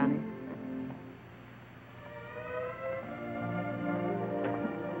smart, Johnny?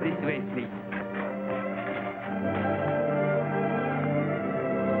 This way, please.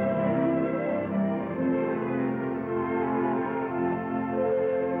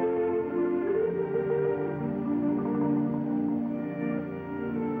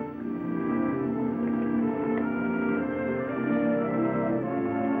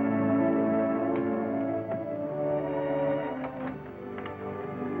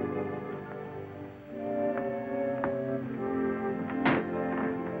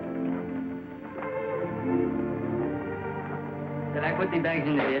 Put the bags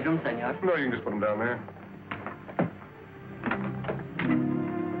in the bedroom, senor. No, you can just put them down there.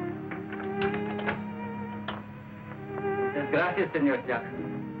 Gracias, senor Jackson.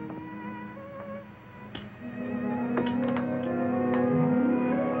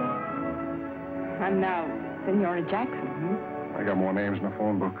 I'm now Senora Jackson, I got more names in the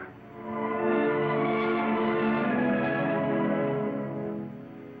phone book.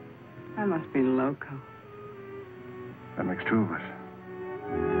 I must be loco. That makes two of us.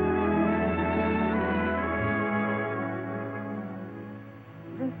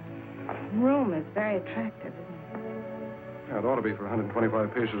 This room is very attractive, isn't it? Yeah, it ought to be for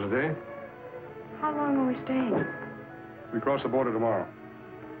 125 pesos a day. How long are we staying? We cross the border tomorrow.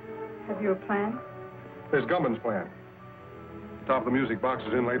 Have you a plan? There's Gumman's plan. The top of the music box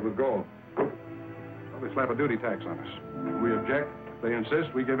is inlaid with gold. Well, they slap a duty tax on us. We object. They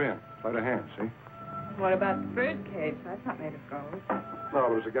insist. We give in. Sleight of hand, see? What about the bird cage? That's not made of gold. No,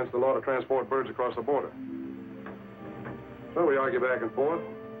 but it's against the law to transport birds across the border. So we argue back and forth.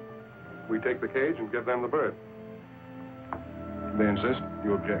 We take the cage and give them the bird. They insist.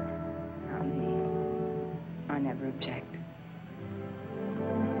 You object. Not me. I never object.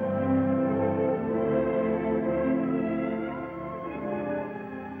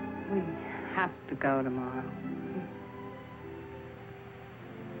 We have to go tomorrow.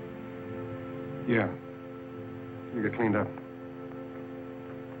 Yeah. You get cleaned up.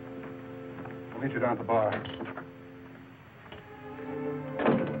 I'll meet you down at the bar.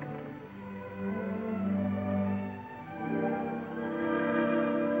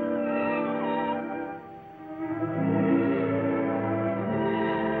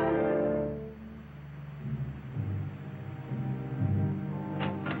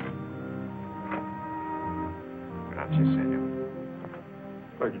 gracias, senor.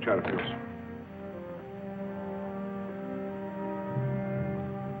 Thank you, Chatterfields.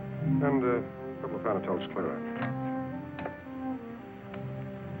 And a couple of Panatellas clear out.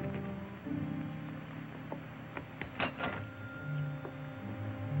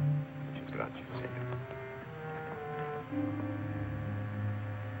 Muchas gracias, senor.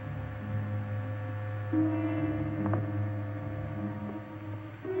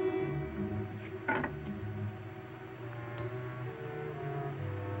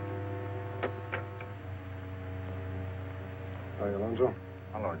 Hi, Alonzo.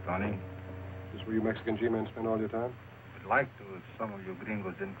 Hello, Johnny. Is this where you Mexican G-men spend all your time? I'd like to if some of you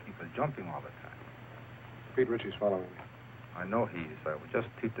gringos didn't keep us jumping all the time. Pete Ritchie's following me. I know he is. I was just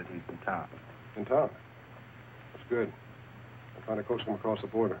tipped that he's in town. In town? That's good. I'm trying to coax him across the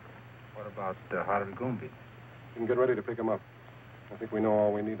border. What about Harvey Gumby? You can get ready to pick him up. I think we know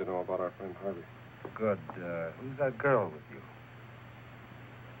all we need to know about our friend Harvey. Good. Who's that girl with you?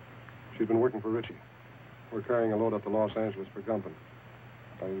 She's been working for Ritchie. We're carrying a load up to Los Angeles for Gumpin.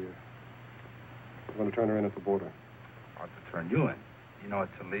 I'm going to turn her in at the border. Ought to turn you in. You know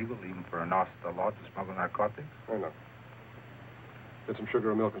it's illegal, even for an officer of the law, to smuggle narcotics? I know. Get some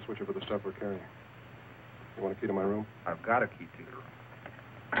sugar or milk and switch over the stuff we're carrying. You want a key to my room? I've got a key to your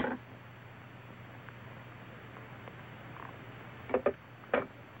room.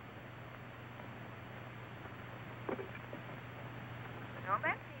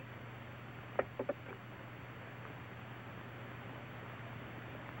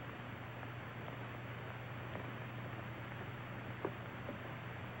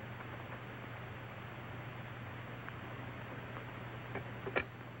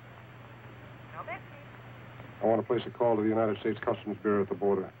 I want to place a call to the United States Customs Bureau at the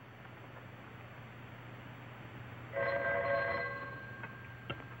border.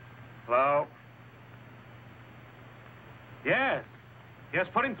 Hello? Yes. Yes,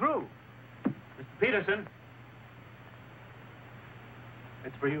 put him through. Mr. Peterson.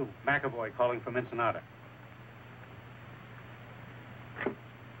 It's for you. McAvoy calling from Ensenada.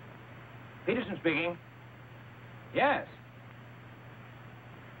 Peterson speaking. Yes.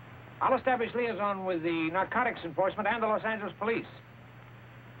 I'll establish liaison with the narcotics enforcement and the Los Angeles police.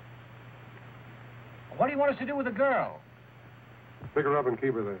 What do you want us to do with the girl? Pick her up and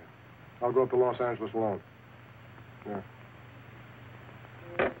keep her there. I'll go up to Los Angeles alone. Yeah.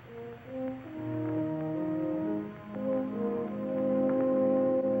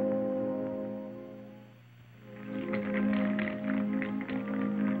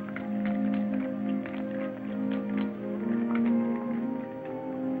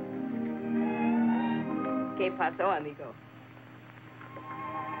 ¿Qué pasó, amigo?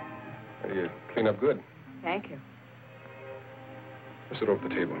 You clean up good. Thank you. Let's sit over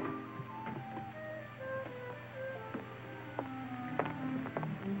the table.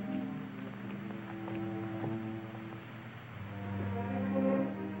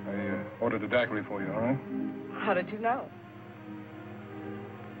 I ordered a daiquiri for you, all right? How did you know?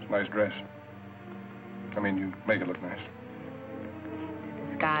 It's a nice dress. I mean, you make it look nice.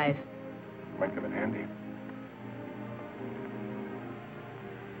 Disguise. Might come in handy.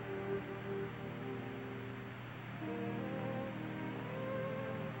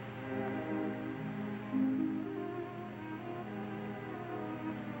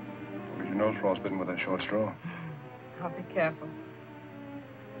 Your nose frostbitten with that short straw. I'll be careful.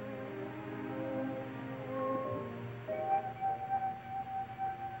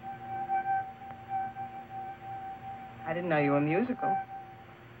 I didn't know you were musical.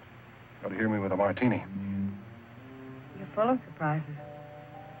 Got to hear me with a martini. You're full of surprises.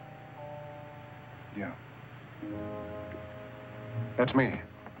 Yeah. That's me.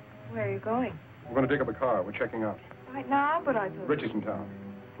 Where are you going? We're going to dig up a car. We're checking out. Right now, but I thought... Ritchie's in town.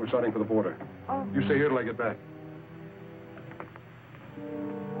 We're starting for the border. Oh. You stay here till I get back.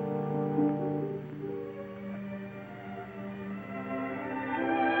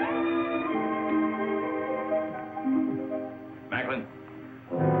 Macklin,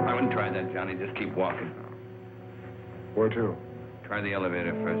 I wouldn't try that, Johnny. Just keep walking. Where to? Try the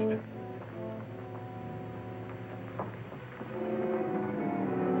elevator first.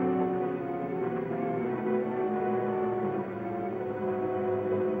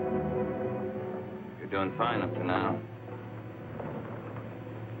 You're doing fine up to now.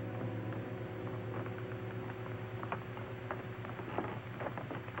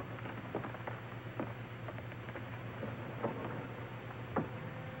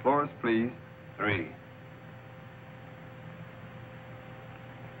 Floors, please. 3.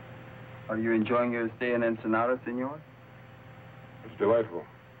 Are you enjoying your stay in Ensenada, senor? It's delightful.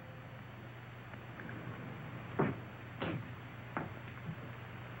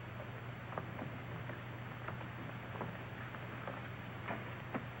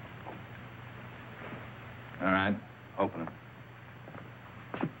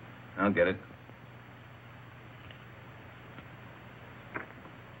 I'll get it.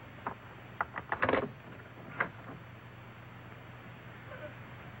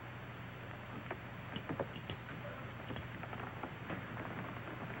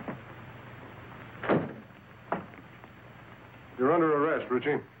 You're under arrest,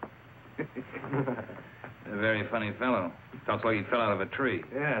 Ritchie. A very funny fellow. Talks like he fell out of a tree.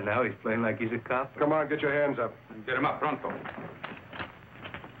 Yeah, now he's playing like he's a cop. Come on, get your hands up. Get him up, pronto.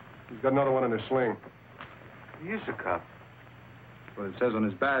 He's got another one in his sling. He is a cop. That's what it says on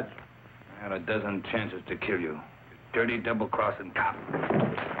his badge. I had a dozen chances to kill you. Dirty, double-crossing cop.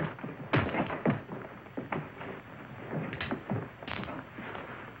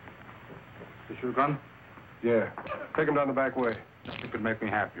 This your gun? Yeah. Take him down the back way. It could make me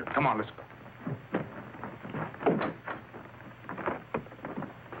happier. Come on, let's go.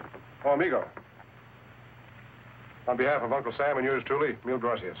 Oh, amigo. On behalf of Uncle Sam and yours truly, mil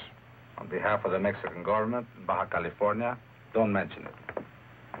gracias. On behalf of the Mexican government in Baja California, don't mention it.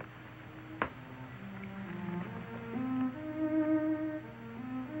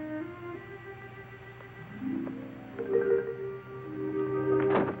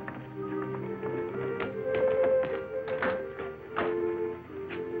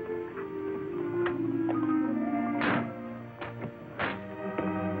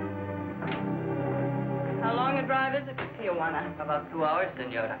 How long a drive is it to Tijuana? About 2 hours,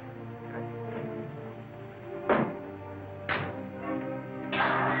 senora.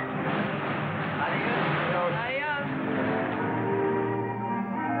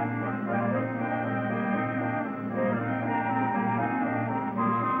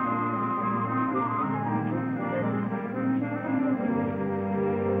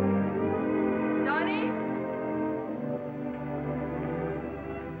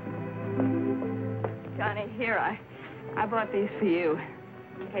 Johnny, here, I bought these for you,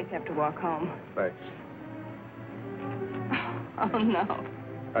 in case you have to walk home. Thanks. Oh, no.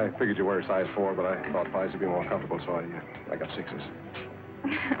 I figured you wear a size 4, but I thought 5s would be more comfortable, so I got 6s.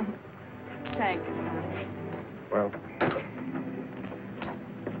 Thanks, Johnny. Well,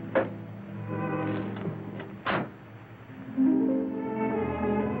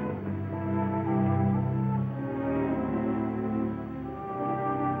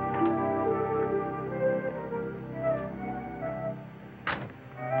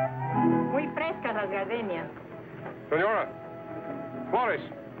 Muy frescas las gardenias. Senora, Flores.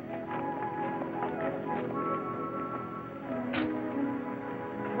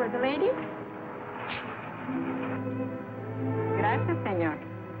 For the lady? Gracias, señor.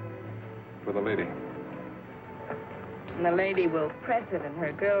 For the lady. And the lady will press it in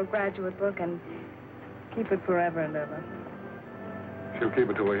her girl graduate book and keep it forever and ever. She'll keep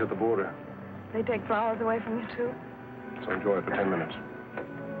it till we hit the border. They take flowers away from you, too? So enjoy it for 10 minutes.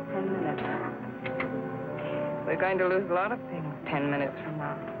 10 minutes. We're going to lose a lot of things 10 minutes from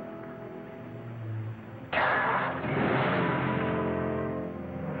now.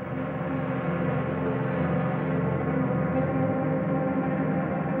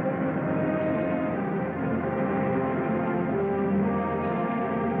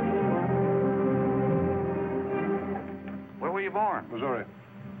 Where were you born? Missouri.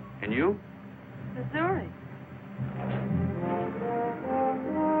 And you? Missouri.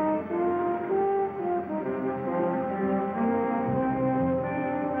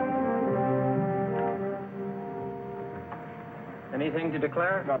 Anything to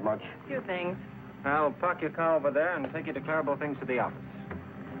declare? Not much. Few things. I'll park your car over there and take your declarable things to the office.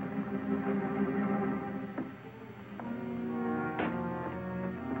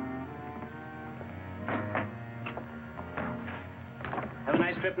 Have a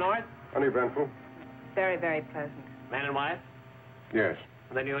nice trip north? Uneventful? Very, very pleasant. Man and wife? Yes.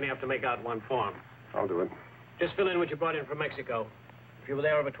 And then you only have to make out one form. I'll do it. Just fill in what you brought in from Mexico. If you were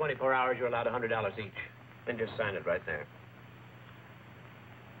there over 24 hours, you're allowed $100 each. Then just sign it right there.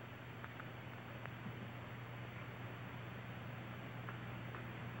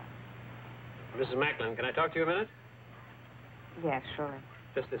 Mrs. Macklin, can I talk to you a minute? Yes, surely.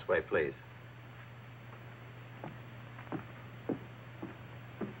 Just this way, please.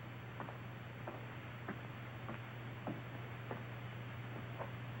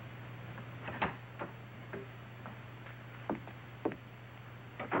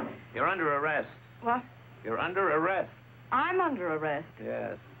 You're under arrest. What? You're under arrest. I'm under arrest.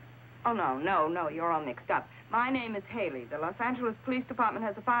 Yes. Oh, no, you're all mixed up. My name is Haley. The Los Angeles Police Department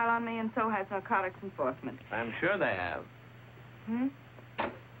has a file on me, and so has Narcotics Enforcement. I'm sure they have. Hmm?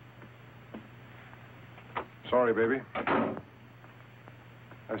 Sorry, baby. I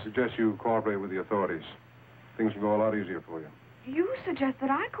suggest you cooperate with the authorities. Things will go a lot easier for you. you suggest that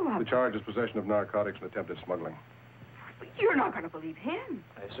I The cooperate. charge is possession of narcotics and attempted smuggling. You're not going to believe him.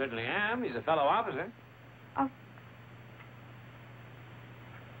 I certainly am. He's a fellow officer. A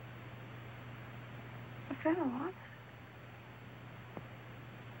fellow officer?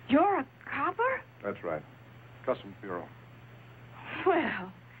 You're a copper? That's right. Customs Bureau.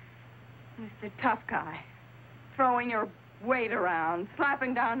 Well, Mr. Tough Guy, throwing your weight around,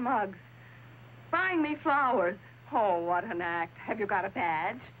 slapping down mugs, buying me flowers. Oh, what an act. Have you got a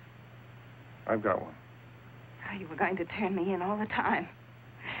badge? I've got one. Oh, you were going to turn me in all the time.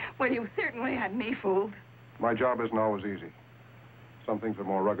 Well, you certainly had me fooled. My job isn't always easy. Some things are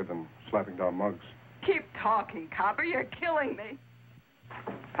more rugged than slapping down mugs. Keep talking, copper. You're killing me.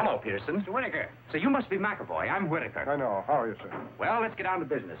 Hello, Peterson. Mr. Whitaker. So you must be McAvoy. I'm Whitaker. I know. How are you, sir? Well, let's get down to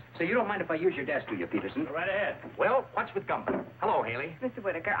business. So you don't mind if I use your desk, do you, Peterson? Go right ahead. Well, what's with Gumbo? Hello, Haley. Mr.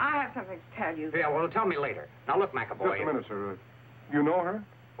 Whitaker, I have something to tell you. Yeah, well, tell me later. Now, look, McAvoy. Just a minute, sir. You know her?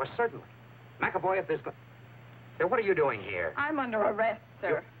 Well, certainly. McAvoy, if there's... Say, what are you doing here? I'm under arrest,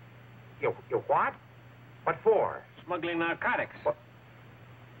 sir. You what? What for? Smuggling narcotics. What?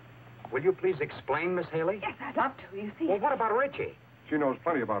 Will you please explain, Miss Haley? Yes, I'd love to, you see. Well, what about Ritchie? She knows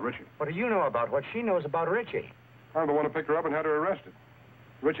plenty about Ritchie. What do you know about what she knows about Ritchie? I'm the one who picked her up and had her arrested.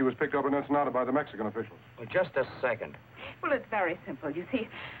 Ritchie was picked up in Ensenada by the Mexican officials. Well, just a second. Well, it's very simple. You see,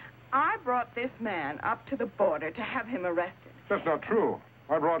 I brought this man up to the border to have him arrested. That's not true.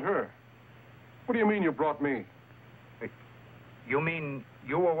 I brought her. What do you mean you brought me? You mean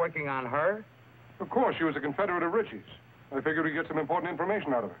you were working on her? Of course, she was a Confederate of Ritchie's. I figured we'd get some important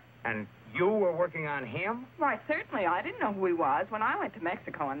information out of her. And you were working on him? Why, certainly. I didn't know who he was when I went to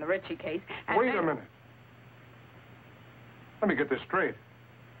Mexico on the Ritchie case. And Wait a minute. Let me get this straight.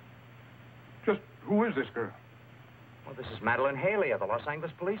 Just who is this girl? Well, this is Madeleine Haley of the Los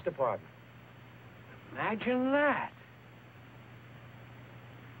Angeles Police Department. Imagine that.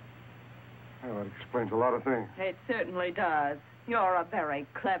 Well, that explains a lot of things. It certainly does. You're a very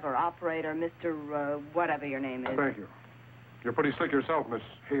clever operator, Mr. Whatever your name is. Thank you. You're pretty slick yourself, Miss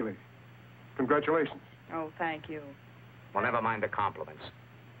Haley. Congratulations. Oh, thank you. Well, never mind the compliments.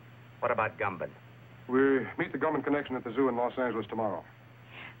 What about Gumbin? We meet the Gumman connection at the zoo in Los Angeles tomorrow.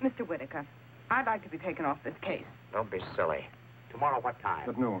 Mr. Whitaker, I'd like to be taken off this case. Don't be silly. Tomorrow what time?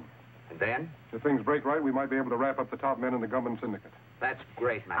 At noon. And then? If things break right, we might be able to wrap up the top men in the Gumman syndicate. That's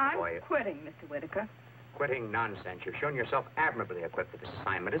great, McAvoy. I'm quitting, Mr. Whitaker. Quitting nonsense. You've shown yourself admirably equipped for this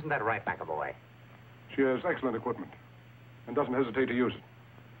assignment. Isn't that right, McAvoy? She has excellent equipment and doesn't hesitate to use it.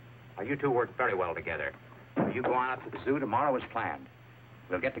 Well, you two work very well together. You go on up to the zoo tomorrow as planned.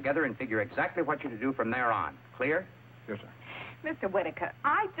 We'll get together and figure exactly what you're to do from there on. Clear? Yes, sir. Mr. Whitaker,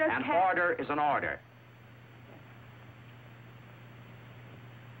 I just An had... order is an order.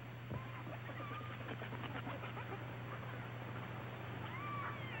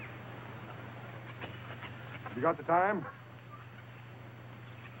 You got the time?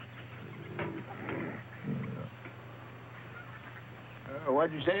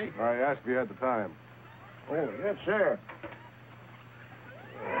 What'd you say? I asked if you had the time. Oh, yes, sir.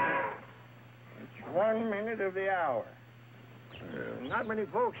 It's 1 minute of the hour. Not many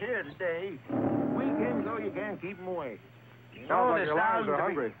folks here today. Weekends, though, you can't keep them away. You Sounds like the your lions sound are to be-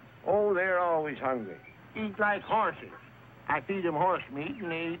 hungry. Oh, they're always hungry. Eat like horses. I feed them horse meat,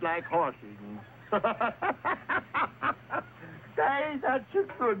 and they eat like horses. Hey, that's a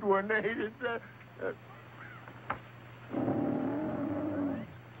good one, ain't it?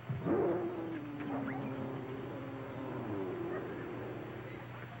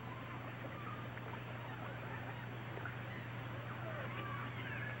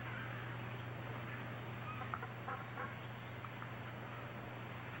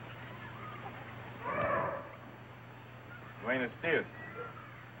 Buenos dias.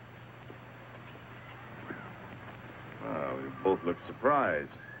 Well, you both look surprised.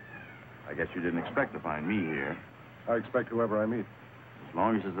 I guess you didn't expect to find me here. I expect whoever I meet. As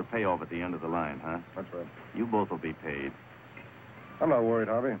long as there's a payoff at the end of the line, huh? That's right. You both will be paid. I'm not worried,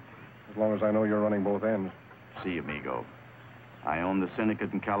 Harvey. As long as I know you're running both ends. See, amigo. I own the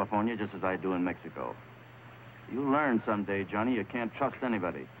syndicate in California just as I do in Mexico. You'll learn someday, Johnny, you can't trust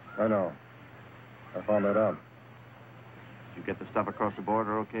anybody. I know. I found that out. Did you get the stuff across the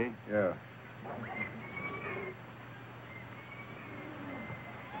border okay? Yeah.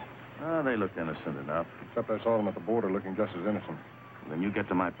 Oh, they looked innocent enough. Except I saw them at the border looking just as innocent. Then you get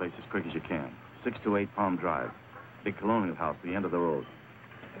to my place as quick as you can. 628 Palm Drive. Big colonial house, the end of the road.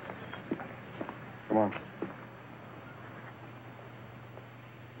 Come on.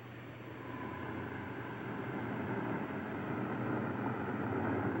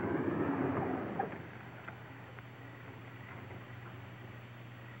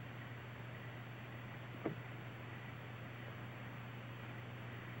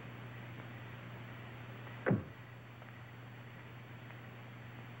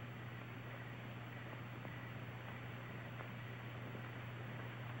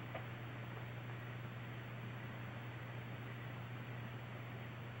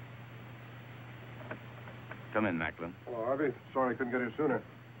 Come in, Macklin. Hello, Harvey. Sorry I couldn't get here sooner.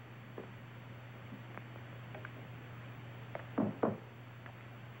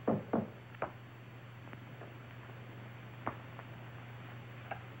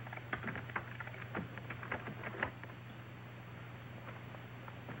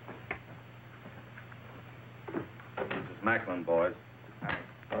 Macklin, boys.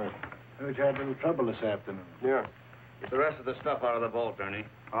 Heard you had a little trouble this afternoon. Yeah. Get the rest of the stuff out of the vault, Ernie.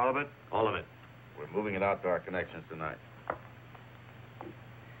 All of it? All of it. We're moving it out to our connections tonight.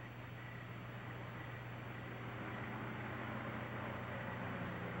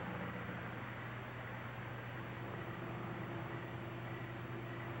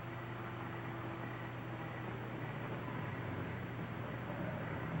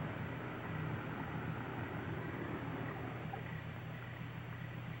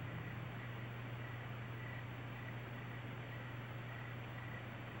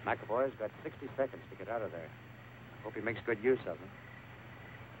 McAvoy's got 60 seconds to get out of there. Hope he makes good use of them.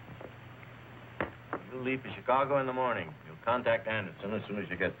 We'll leave for Chicago in the morning. You'll contact Anderson as soon as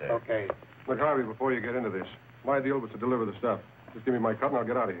you get there. Okay. Look, Harvey, before you get into this, my deal was to deliver the stuff. Just give me my cut and I'll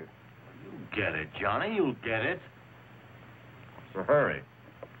get out of here. You'll get it, Johnny. You'll get it. So hurry.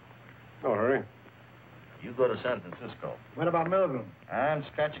 No hurry. You go to San Francisco. What about Milgram? I'm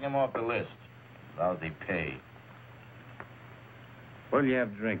scratching him off the list. Lousy pay. What'll you have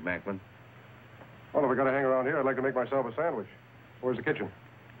to drink, Macklin? Well, if I got to hang around here, I'd like to make myself a sandwich. Where's the kitchen?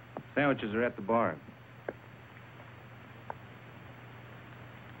 Sandwiches are at the bar.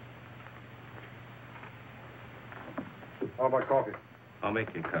 How about coffee? I'll make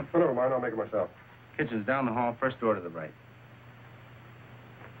you a cup. Oh, never mind. I'll make it myself. Kitchen's down the hall, first door to the right.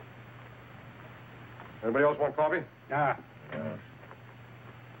 Anybody else want coffee? Yeah.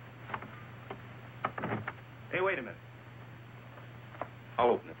 Hey, wait a minute.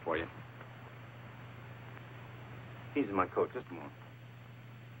 I'll open it for you. He's in my coat. Just a moment.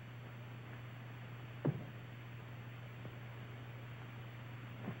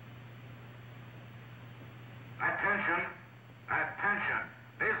 Attention. Attention.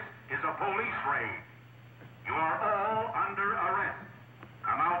 This is a police raid. You are all under arrest.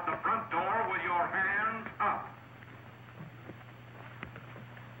 Come out the front door with your hands up.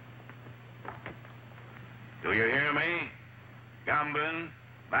 Do you hear me? Gumbin,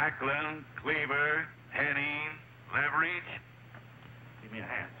 Macklin, Cleaver, Henning, Leverage. Give me a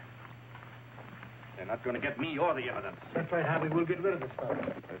hand. They're not going to get me or the evidence. That's right, Harvey. We'll get rid of the stuff.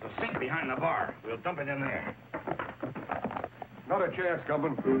 There's a sink behind the bar. We'll dump it in there. Not a chance,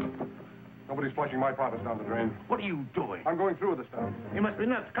 Gumbin. Nobody's flushing my profits down the drain. What are you doing? I'm going through with the stuff. You must be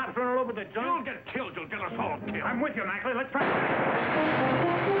nuts. Cops running all over the joint. You'll get killed. You'll get us all killed. I'm with you, Macklin. Let's try.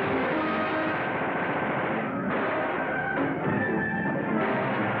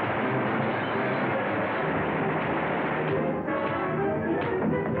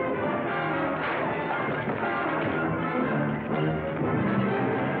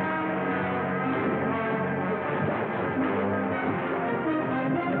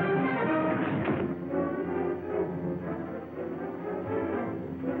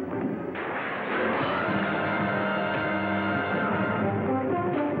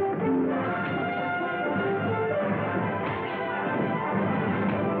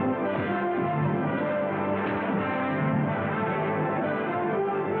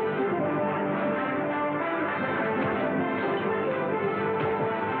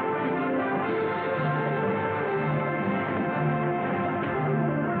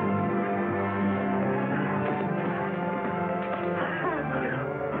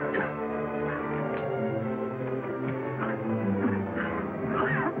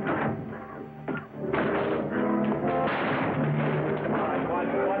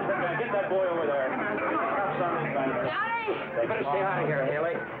 You better stay out of here,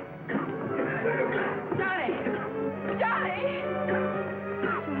 Haley. Johnny! Johnny!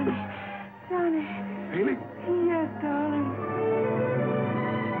 Johnny. Haley? Yes, darling.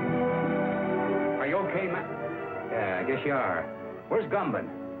 Are you okay, Matt? Yeah, I guess you are. Where's Gumbin?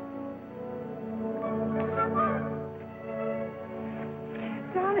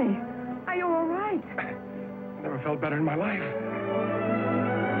 Johnny, are you all right? Never felt better in my life.